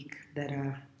in the week that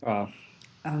are all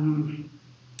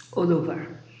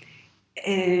over.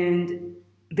 And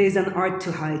there's an art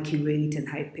to how I curate and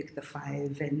how I pick the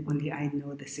 5, and only I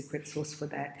know the secret sauce for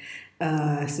that.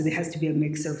 So there has to be a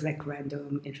mix of like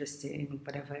random, interesting,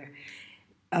 whatever.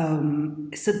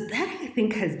 So that I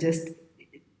think has just,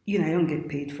 I don't get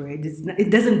paid for it. It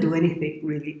doesn't do anything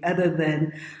really other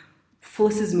than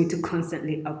forces me to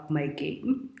constantly up my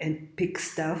game and pick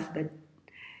stuff that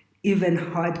even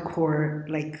hardcore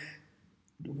like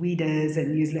readers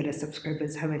and newsletter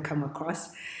subscribers haven't come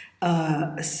across.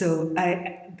 So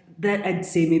I'd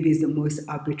say maybe is the most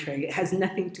arbitrary. It has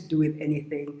nothing to do with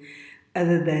anything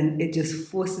other than it just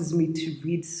forces me to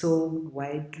read so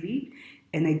widely,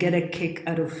 and I get a kick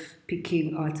out of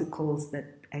picking articles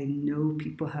that I know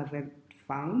people haven't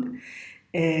found.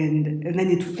 and then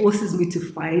it forces me to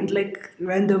find like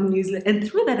random newsletters, and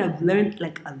through that I've learned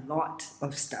like a lot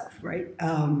of stuff, right?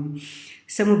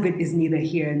 Some of it is neither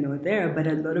here nor there, but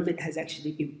a lot of it has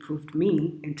actually improved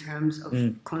me in terms of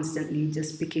constantly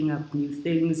just picking up new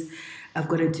things. I've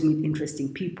gotten to meet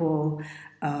interesting people.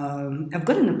 I've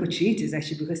gotten opportunities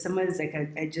actually, because someone's like,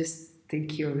 I just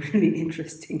think you're really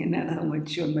interesting and I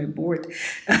want you on my board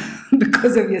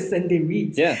because of your Sunday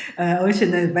reads. Yeah. I want you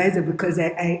an advisor because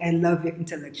I love your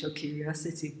intellectual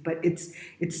curiosity, but it's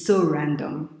so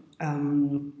random.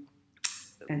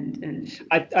 And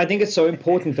I think it's so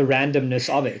important, the randomness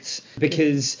of it,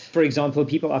 because, for example,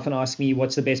 people often ask me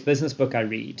what's the best business book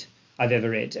I've ever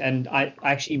read. And I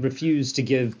actually refuse to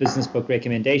give business book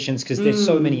recommendations because there's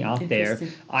so many out there.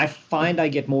 interesting. I find I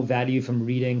get more value from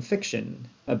reading fiction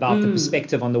about the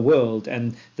perspective on the world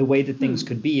and the way that things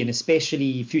could be, and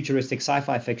especially futuristic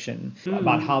sci-fi fiction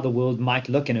about how the world might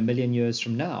look in a million years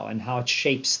from now and how it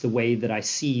shapes the way that I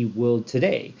see world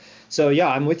today. So yeah,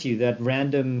 I'm with you. That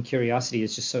random curiosity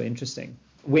is just so interesting.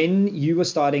 When you were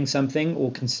starting something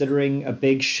or considering a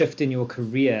big shift in your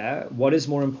career, what is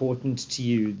more important to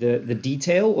you, the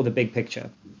detail or the big picture?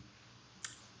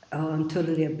 I'm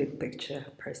totally a big picture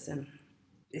person.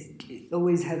 It's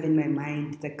always have in my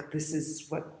mind like this is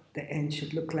what the end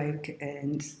should look like,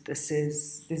 and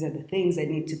these are the things that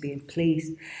need to be in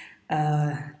place.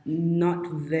 Not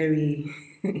very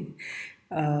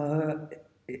uh,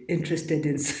 interested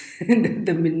in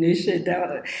the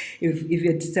minutiae. If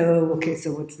you'd say, oh, okay,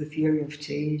 so what's the theory of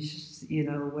change? You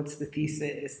know, what's the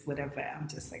thesis? Whatever. I'm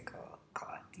just like, oh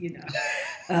God, you know.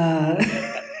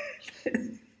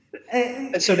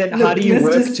 So then how Look, do you let's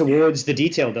work just. towards the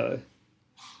detail though?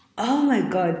 Oh my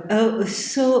God.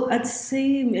 So I'd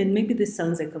say, and maybe this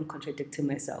sounds like I'm contradicting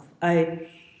myself. I'm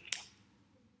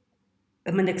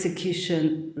an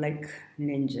execution like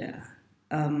ninja,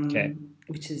 Okay.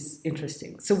 which is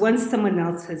interesting. So once someone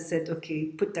else has said, okay,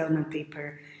 put down on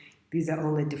paper, these are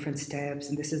all the different steps,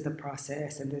 and this is the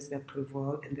process, and this is the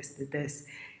approval, and this.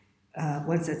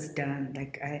 Once that's done,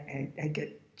 like I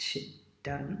get shit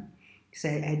done. So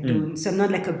I don't. So I'm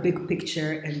not like a big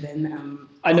picture, and then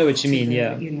I know what off you to mean, the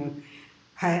yeah.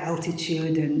 high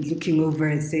altitude and looking over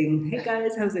and saying, "Hey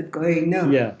guys, how's it going?"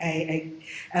 No, Yeah.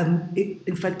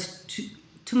 in fact,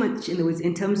 too much in the ways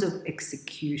in terms of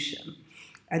execution.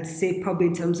 I'd say probably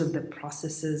in terms of the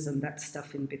processes and that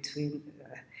stuff in between.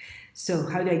 So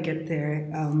how do I get there?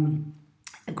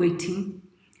 A great team.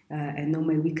 I know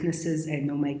my weaknesses. I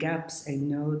know my gaps. I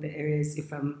know the areas.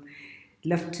 If I'm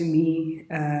left to me,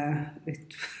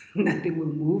 nothing will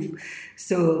move.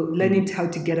 So learning how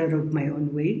to get out of my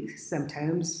own way,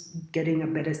 sometimes getting a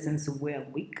better sense of where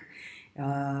I'm weak,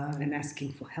 and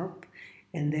asking for help,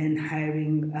 and then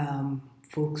hiring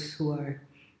folks who are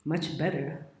much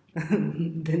better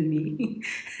than me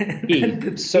at Key.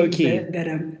 the So things key.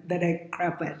 that I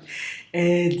crap at,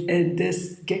 and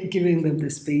just giving them the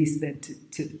space that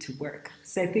to work.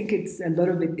 So I think it's a lot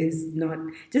of it is not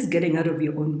just getting out of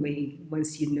your own way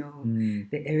once you know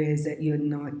the areas that you're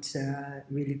not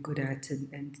really good at,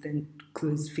 and then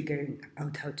figuring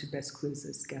out how to best close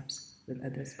those gaps with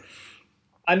others.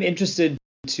 I'm interested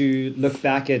to look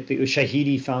back at the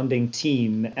Ushahidi founding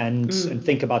team and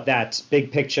think about that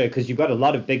big picture, because you've got a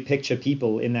lot of big picture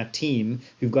people in that team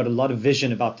who've got a lot of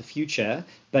vision about the future,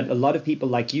 but a lot of people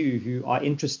like you who are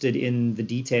interested in the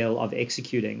detail of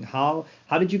executing. How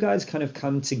did you guys kind of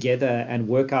come together and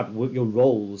work out your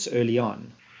roles early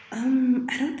on?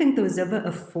 I don't think there was ever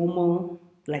a formal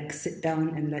like sit down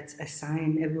and let's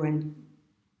assign. Everyone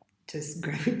just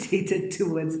gravitated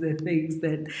towards the things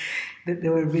that they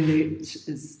were really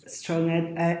strong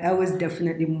at. I was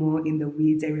definitely more in the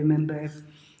weeds. I remember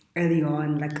early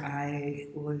on, like I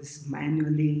was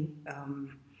manually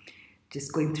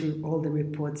just going through all the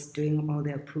reports, doing all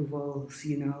the approvals,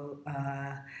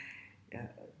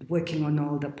 working on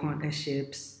all the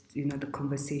partnerships, the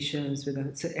conversations with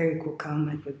us. So Eric will come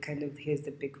like with kind of, here's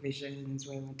the big visions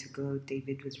where I want to go.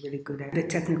 David was really good at the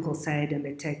technical side and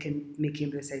the tech and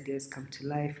making those ideas come to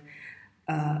life.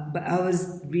 But I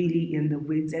was really in the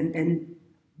weeds, and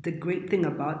the great thing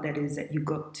about that is that you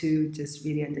got to just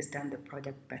really understand the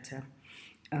product better.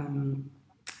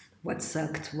 What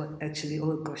sucked, what actually,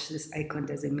 oh gosh, this icon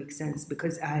doesn't make sense,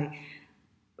 because I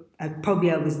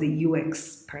was the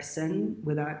UX person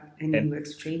without any Okay.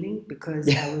 UX training, because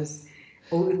I Yeah. was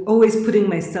always putting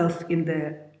myself in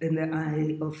the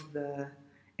eye of the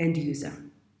end user.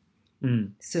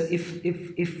 So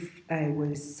if I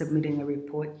was submitting a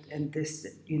report and this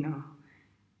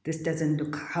doesn't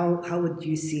look, how would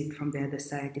you see it from the other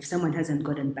side if someone hasn't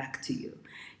gotten back to you?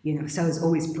 So I was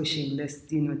always pushing this,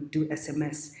 do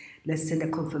SMS, let's send a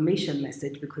confirmation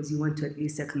message, because you want to at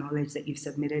least acknowledge that you've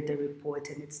submitted the report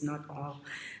and it's not all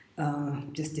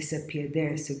just disappear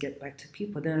there. So get back to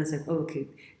people. Then I was like, oh, okay,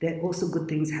 there are also good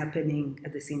things happening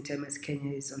at the same time as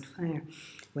Kenya is on fire.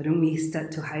 Why don't we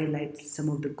start to highlight some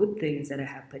of the good things that are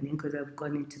happening? Because I've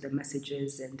gone into the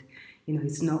messages and,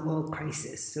 it's not all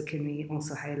crisis. So can we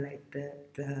also highlight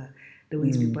the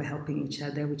ways people are helping each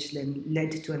other, which then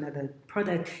led to another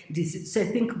product. So I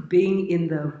think being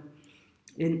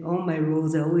in all my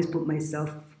roles, I always put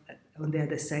myself on the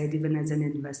other side, even as an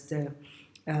investor,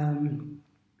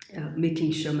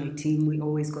 making sure my team, we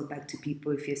always go back to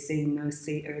people. If you're saying no,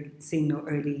 say no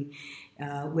early.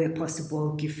 Where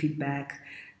possible, give feedback.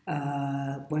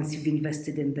 Once you've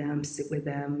invested in them, sit with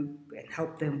them and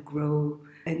help them grow.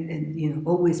 And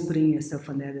always putting yourself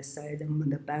on the other side. I'm on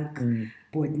the bank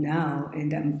board now,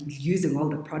 and I'm using all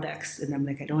the products, and I'm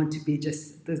like, I don't want to be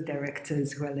just those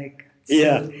directors who are like,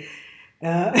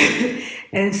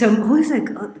 and so I'm always like,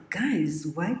 oh, guys,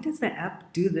 why does the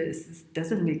app do this? This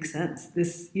doesn't make sense.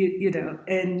 This,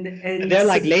 and they're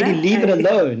like, lady, leave it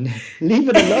alone. Leave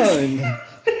it alone.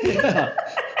 Yeah.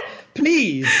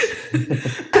 Please.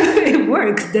 It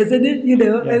works, doesn't it?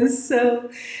 Yeah. And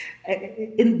so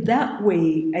in that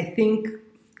way, I think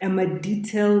I'm a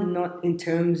detail, not in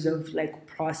terms of like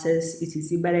process,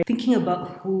 etc., but I'm thinking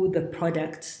about who the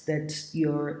products that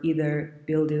you're either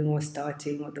building or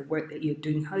starting, or the work that you're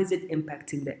doing, how is it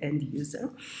impacting the end user?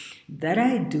 That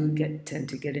I do tend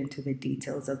to get into the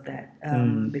details of that,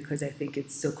 because I think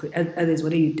it's so quick. Others,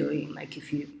 what are you doing? Like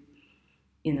if you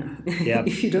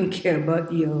if you don't care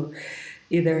about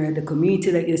either the community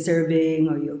that you're serving,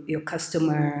 or your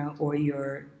customer, or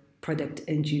your product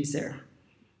end user,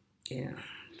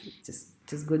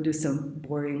 just go do some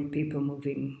boring paper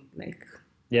moving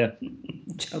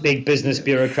job, big business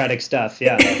bureaucratic stuff.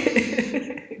 Yeah.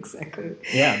 Exactly.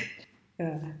 Yeah.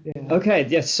 Okay,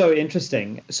 yes, so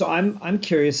interesting. So I'm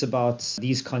curious about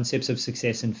these concepts of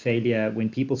success and failure when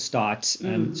people start.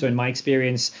 So in my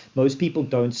experience, most people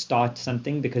don't start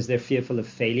something because they're fearful of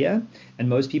failure, and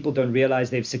most people don't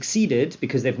realize they've succeeded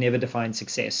because they've never defined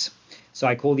success. So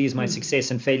I call these my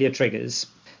success and failure triggers.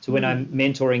 So when I'm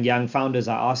mentoring young founders,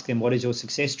 I ask them, what is your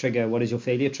success trigger? What is your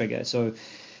failure trigger? So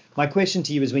my question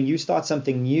to you is, when you start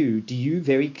something new, do you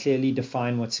very clearly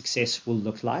define what success will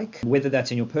look like? Whether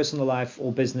that's in your personal life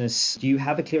or business, do you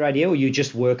have a clear idea, or you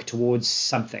just work towards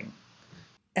something?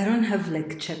 I don't have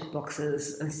like check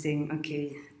boxes saying,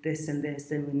 okay, this and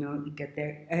this, and you get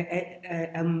there.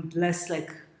 I'm less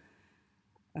like,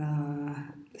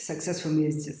 success for me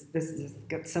is just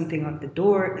get something out the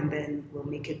door, and then we'll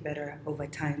make it better over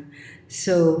time.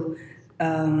 So,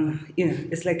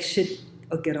 it's like shit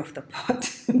or get off the pot,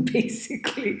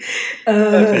 basically.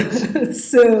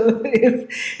 So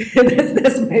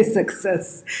that's my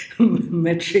success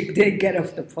metric. They get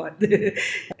off the pot.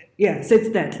 Yeah, so it's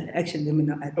that. Actually, let me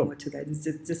not add more to that. It's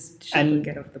just shit or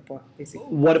get off the pot, basically.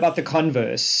 What about the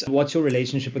converse? What's your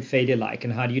relationship with failure like,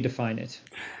 and how do you define it?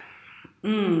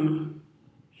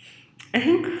 I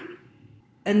think,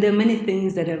 and there are many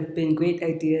things that have been great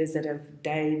ideas that have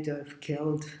died or have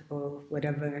killed or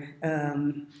whatever,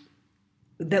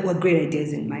 that were great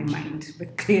ideas in my mind,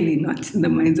 but clearly not in the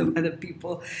minds of other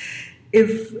people.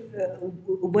 If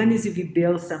one is, if you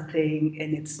build something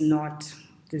and it's not,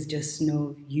 there's just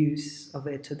no use of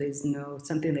it, or there's no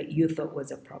something that you thought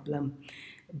was a problem,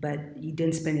 but you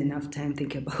didn't spend enough time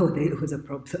thinking about it was a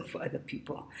problem for other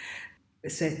people.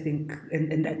 So I think,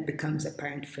 and that becomes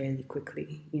apparent fairly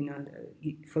quickly.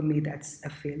 For me, that's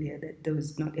a failure, that there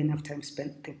was not enough time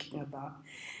spent thinking about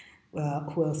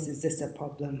who else is this a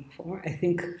problem for. I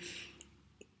think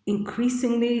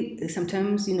increasingly,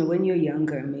 sometimes, when you're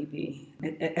younger, maybe,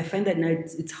 I find that now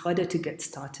it's harder to get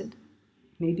started,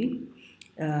 maybe,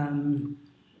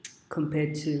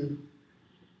 compared to,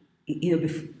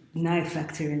 now I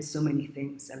factor in so many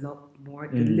things, a lot more.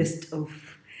 The list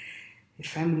of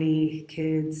family,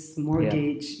 kids,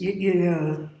 mortgage,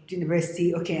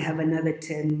 university. Okay, I have another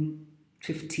 10,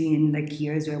 15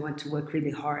 years where I want to work really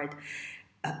hard.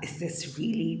 Is this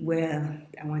really where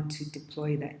I want to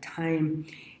deploy that time?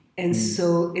 And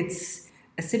so it's,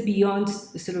 I say, beyond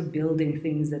sort of building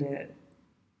things that are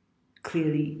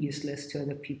clearly useless to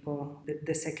other people.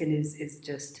 The second is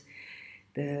just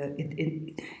the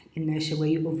inertia, where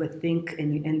you overthink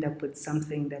and you end up with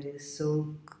something that is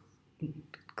so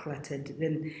cluttered.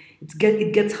 Then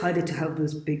it gets harder to have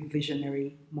those big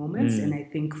visionary moments. And I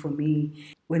think for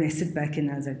me, when I sit back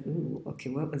and I was like, ooh, okay,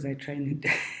 what was I trying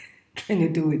to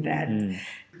do with that?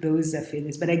 Those are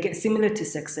failures. But I get, similar to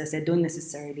success, I don't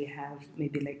necessarily have,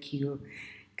 maybe like you,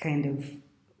 kind of,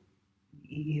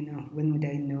 when would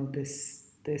I know this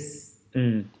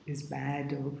is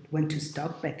bad or when to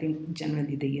stop. I think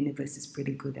generally the universe is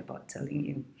pretty good about telling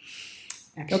you,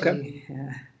 Okay. actually.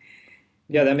 Yeah,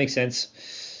 Yeah. that makes sense.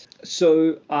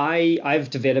 So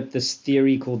I've developed this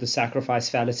theory called the sacrifice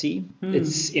fallacy.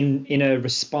 It's in a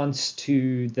response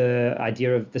to the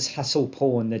idea of this hustle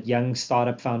porn that young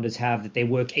startup founders have, that they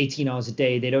work 18 hours a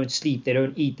day, they don't sleep, they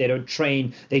don't eat, they don't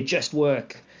train, they just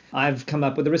work. I've come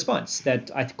up with a response that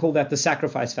I call that the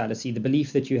sacrifice fallacy, the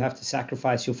belief that you have to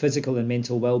sacrifice your physical and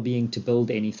mental well-being to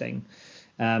build anything.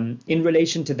 In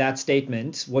relation to that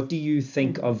statement, what do you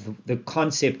think of the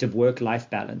concept of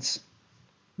work-life balance?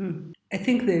 I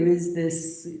think there is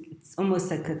this, it's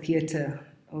almost like a theater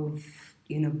of,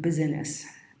 busyness,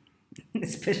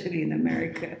 especially in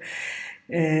America.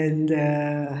 And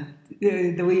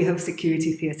the way you have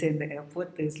security theater in the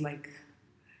airport, there's like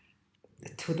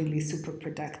totally super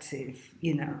productive.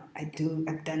 I've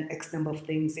done X number of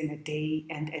things in a day,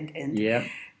 Yeah.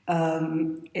 I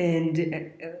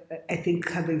think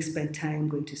having spent time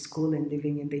going to school and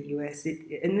living in the US,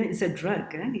 and it's a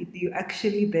drug. You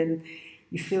actually then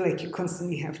you feel like you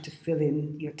constantly have to fill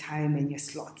in your time and your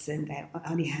slots, and I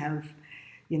only have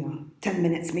 10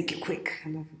 minutes, make it quick.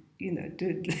 And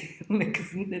dude, like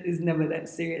it's never that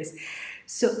serious.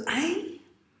 So I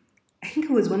think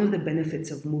it was one of the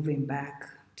benefits of moving back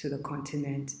to the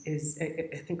continent is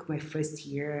I think my first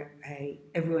year,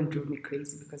 everyone drove me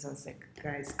crazy because I was like,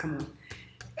 guys, come on,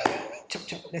 chop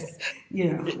chop, let's,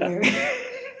 Yeah. we're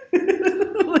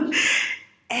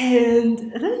and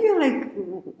then you're like,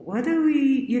 what are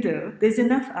we, there's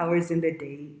enough hours in the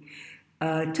day.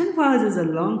 24 hours is a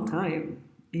long time,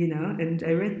 and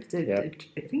I read, Yeah. I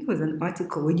think it was an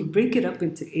article, when you break it up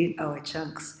into 8-hour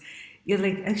chunks, you're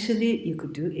like, actually, you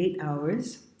could do 8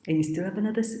 hours and you still have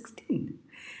another 16.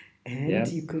 And Yeah.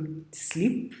 you could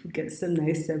sleep, get some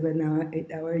nice 7 hour, 8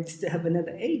 hour, and still have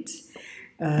another eight.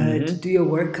 To Hmm. do your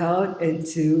workout and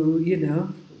to,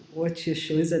 watch your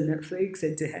shows on Netflix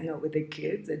and to hang out with the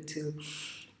kids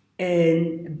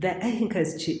and that I think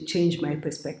has changed my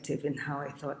perspective in how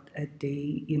I thought a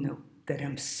day, that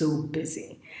I'm so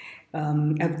busy.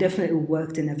 I've definitely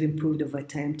worked and I've improved over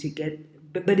time to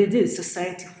get, but it is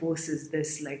society forces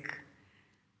this, like,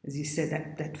 as you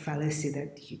said, that fallacy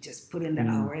that you just put in the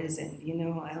Mm. hours and,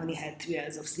 I only had 3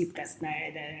 hours of sleep last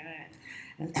night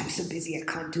and I'm so busy, I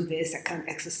can't do this, I can't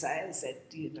exercise,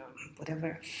 and,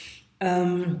 whatever.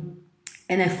 Um,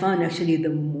 and I found actually the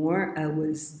more I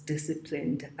was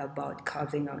disciplined about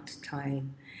carving out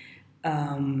time,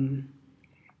 um,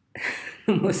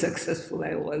 the more successful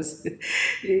I was.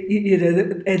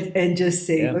 And just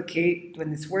saying, Yeah. okay,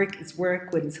 when it's work, it's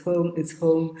work. When it's home, it's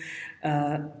home.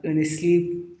 When it's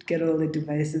sleep, get all the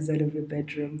devices out of your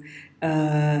bedroom.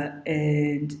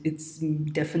 And it's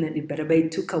definitely better, but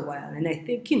it took a while. And I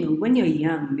think, when you're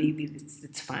young, maybe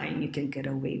it's fine. You can get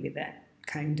away with that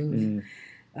kind of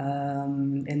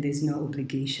Mm. and there's no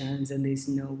obligations and there's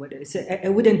no whatever. So I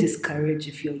wouldn't discourage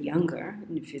if you're younger,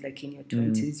 if you're like in your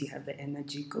Mm. 20s, you have the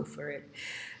energy, go for it.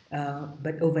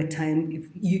 But over time, if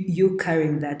you're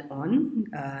carrying that on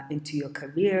into your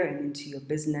career and into your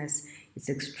business, it's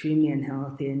extremely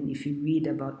unhealthy. And if you read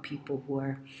about people who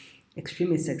are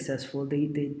extremely successful, they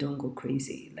don't go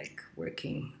crazy, like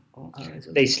working all hours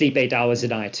of They the sleep day. 8 hours a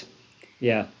night.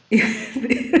 Yeah.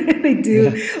 They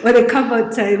do, Yeah. or they carve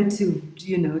out time to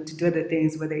to do other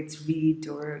things, whether it's read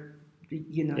or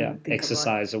Yeah. think about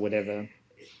Exercise or whatever.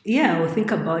 or think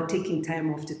about taking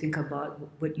time off to think about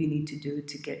what you need to do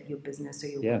to get your business or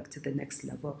your Yeah. work to the next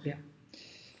level. Yeah.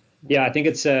 Yeah, I think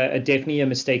it's definitely a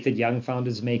mistake that young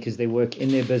founders make is they work in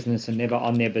their business and never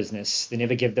on their business. They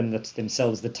never give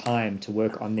themselves the time to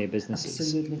work on their businesses.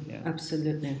 Absolutely, Yeah.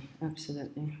 absolutely,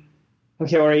 absolutely.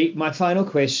 Okay, Ori, my final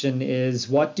question is,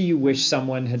 what do you wish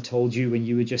someone had told you when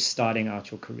you were just starting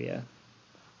out your career?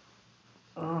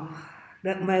 Oh,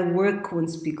 that my work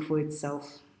won't speak for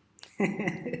itself.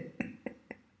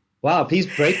 Wow, please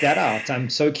break that out. I'm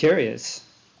so curious.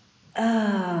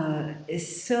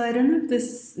 So I don't know if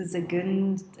this is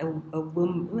again a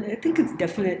woman. I think it's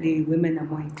definitely women are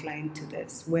more inclined to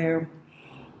this, where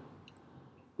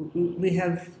we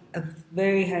have a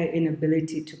very high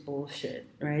inability to bullshit,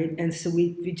 right? And so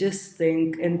we just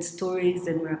think and stories,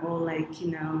 and we're all like,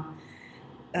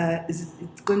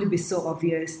 it's going to be so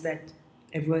obvious that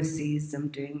everyone sees I'm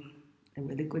doing a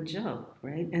really good job,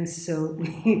 right? And so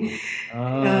we,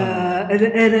 Ah,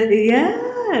 yeah,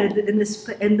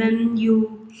 and then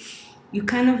you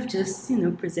kind of just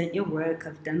present your work.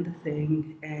 I've done the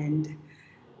thing, and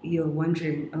you're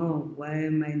wondering, oh, why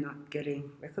am I not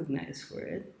getting recognized for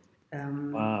it?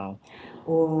 Um, wow.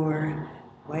 or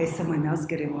why is someone else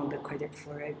getting all the credit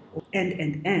for it?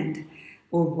 And.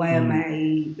 or why am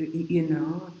I,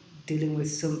 dealing with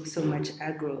so much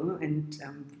aggro and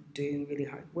doing really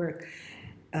hard work.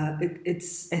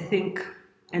 It's, I think,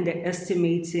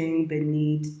 underestimating the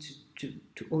need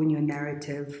to own your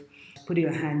narrative, put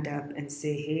your hand up and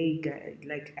say, hey, guy,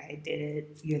 like I did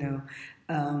it,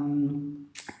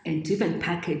 and to even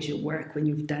package your work when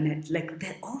you've done it. Like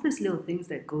there are all these little things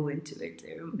that go into it.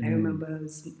 I remember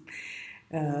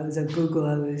I was at Google,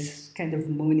 I was kind of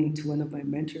moaning to one of my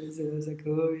mentors, and I was like,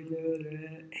 oh,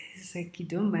 it's like you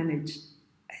don't manage.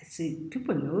 I say,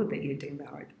 people know that you're doing the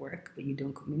hard work, but you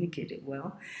don't communicate it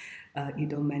well. You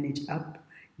don't manage up.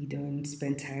 You don't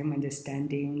spend time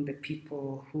understanding the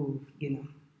people who,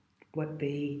 what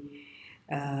they,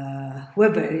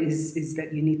 whoever is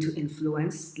that you need to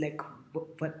influence, like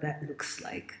what that looks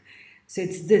like. So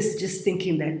it's this, just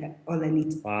thinking that all I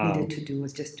needed to do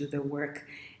was just do the work.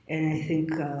 And I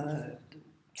think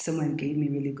someone gave me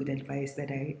really good advice that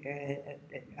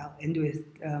I'll end with.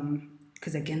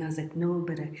 Because again, I was like, no,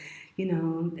 but I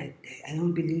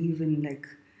don't believe in like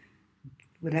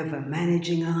whatever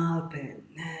managing up, and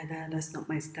that's not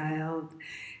my style.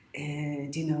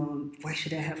 And why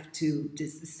should I have to?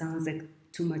 This sounds like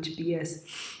too much BS.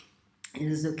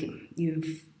 It's okay. You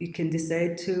can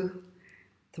decide to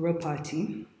throw a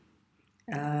party.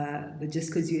 But just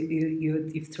because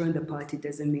you've thrown the party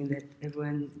doesn't mean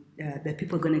that that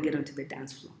people are going to get onto the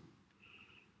dance floor,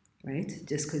 right?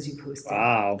 Just because you've hosted the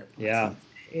party. Yeah.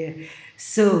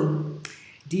 So,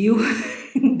 do you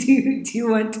do you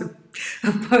want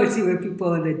a party where people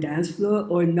are on the dance floor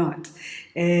or not?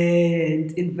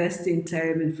 And investing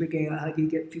time and figuring out how do you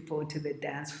get people onto the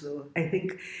dance floor. I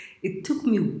think it took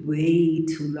me way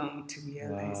too long to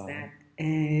realize that.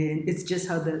 And it's just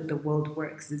how the world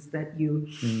works, is that you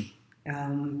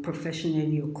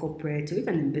professionally or corporate or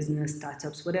even in business,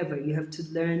 startups, whatever, you have to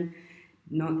learn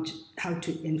not how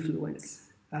to influence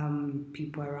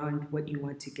people around what you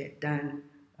want to get done,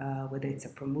 whether it's a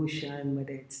promotion,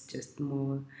 whether it's just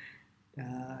more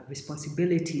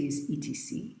responsibilities,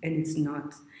 etc. And it's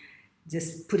not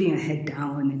just putting your head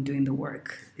down and doing the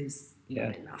work is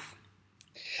not enough.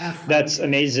 That's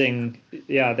amazing.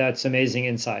 Yeah, that's amazing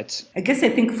insight. I guess I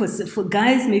think for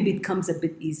guys, maybe it comes a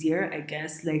bit easier, I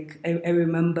guess. Like, I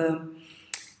remember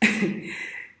doing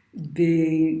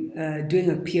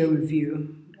a peer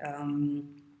review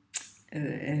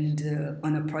and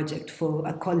on a project for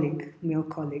a colleague, male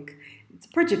colleague. It's a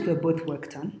project we both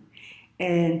worked on.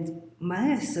 And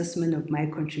my assessment of my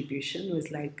contribution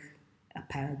was like a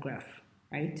paragraph,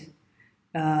 right?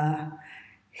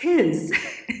 His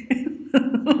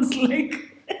was like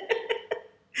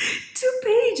 2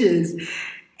 pages.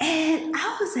 And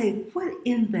I was like, what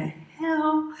in the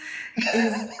hell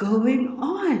is going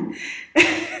on?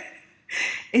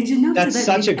 And that's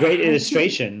such a great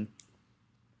illustration.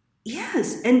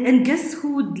 Yes, and guess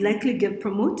who would likely get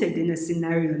promoted in a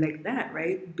scenario like that,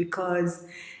 right? Because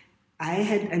I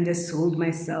had undersold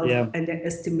myself,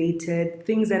 underestimated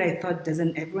things that I thought,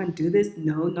 doesn't everyone do this?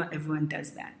 No, not everyone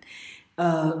does that.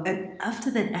 And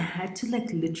after that, I had to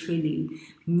like literally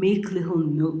make little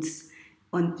notes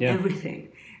on everything.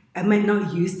 I might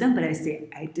not use them, but I say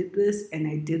I did this and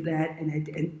I did that, and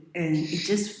it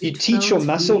just you teach your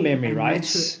muscle memory,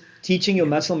 right? Teaching your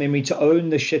muscle memory to own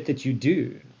the shit that you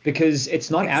do, because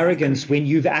it's not arrogance when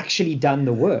you've actually done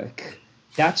the work.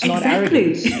 That's not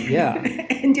arrogance. Yeah.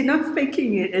 And you're not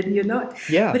faking it, and you're not.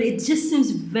 Yeah. But it just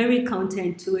seems very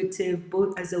counterintuitive,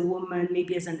 both as a woman,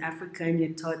 maybe as an African,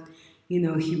 you're taught,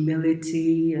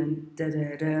 humility and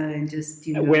and just,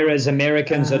 Whereas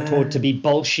Americans are taught to be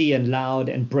bolshy and loud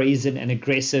and brazen and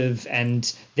aggressive,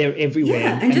 and they're everywhere.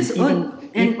 Yeah, and just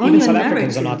even South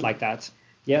Africans are not like that.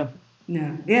 Yeah.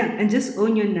 No. Yeah, and just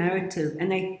own your narrative.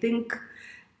 And I think,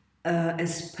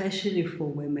 especially for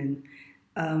women,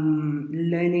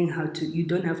 learning how to, you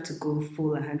don't have to go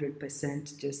full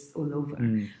 100% just all over.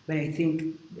 But I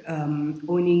think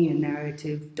owning your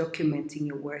narrative, documenting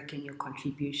your work and your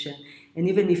contribution, and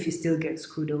even if you still get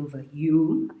screwed over,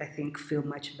 I think, feel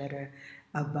much better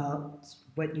about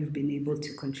what you've been able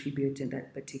to contribute in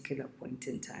that particular point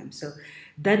in time. So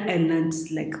that I learned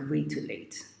like way too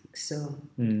late. So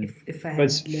if I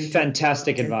had learned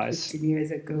fantastic advice 15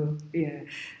 years ago,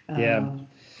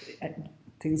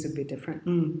 things would be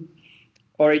different.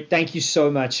 All right, thank you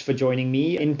so much for joining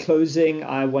me. In closing,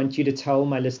 I want you to tell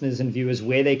my listeners and viewers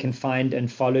where they can find and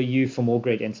follow you for more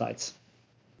great insights.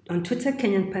 On Twitter,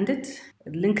 Kenyan Pundit.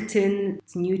 LinkedIn,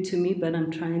 it's new to me, but I'm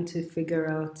trying to figure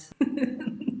out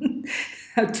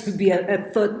how to be a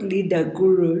thought leader,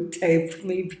 guru type,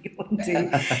 maybe. day.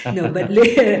 No,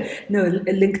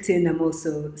 LinkedIn, I'm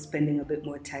also spending a bit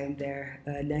more time there,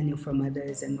 learning from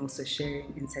others and also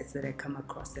sharing insights that I come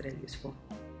across that are useful.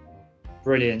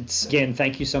 Brilliant. Again,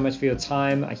 thank you so much for your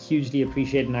time. I hugely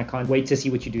appreciate it, and I can't wait to see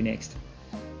what you do next.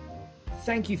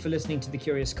 Thank you for listening to The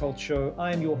Curious Cult Show.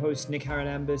 I am your host, Nick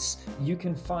Haralambous. You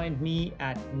can find me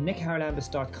at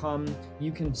nickharalambous.com.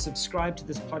 You can subscribe to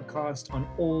this podcast on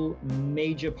all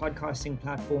major podcasting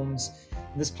platforms.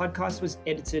 This podcast was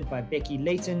edited by Becky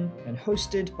Layton and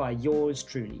hosted by yours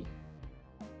truly.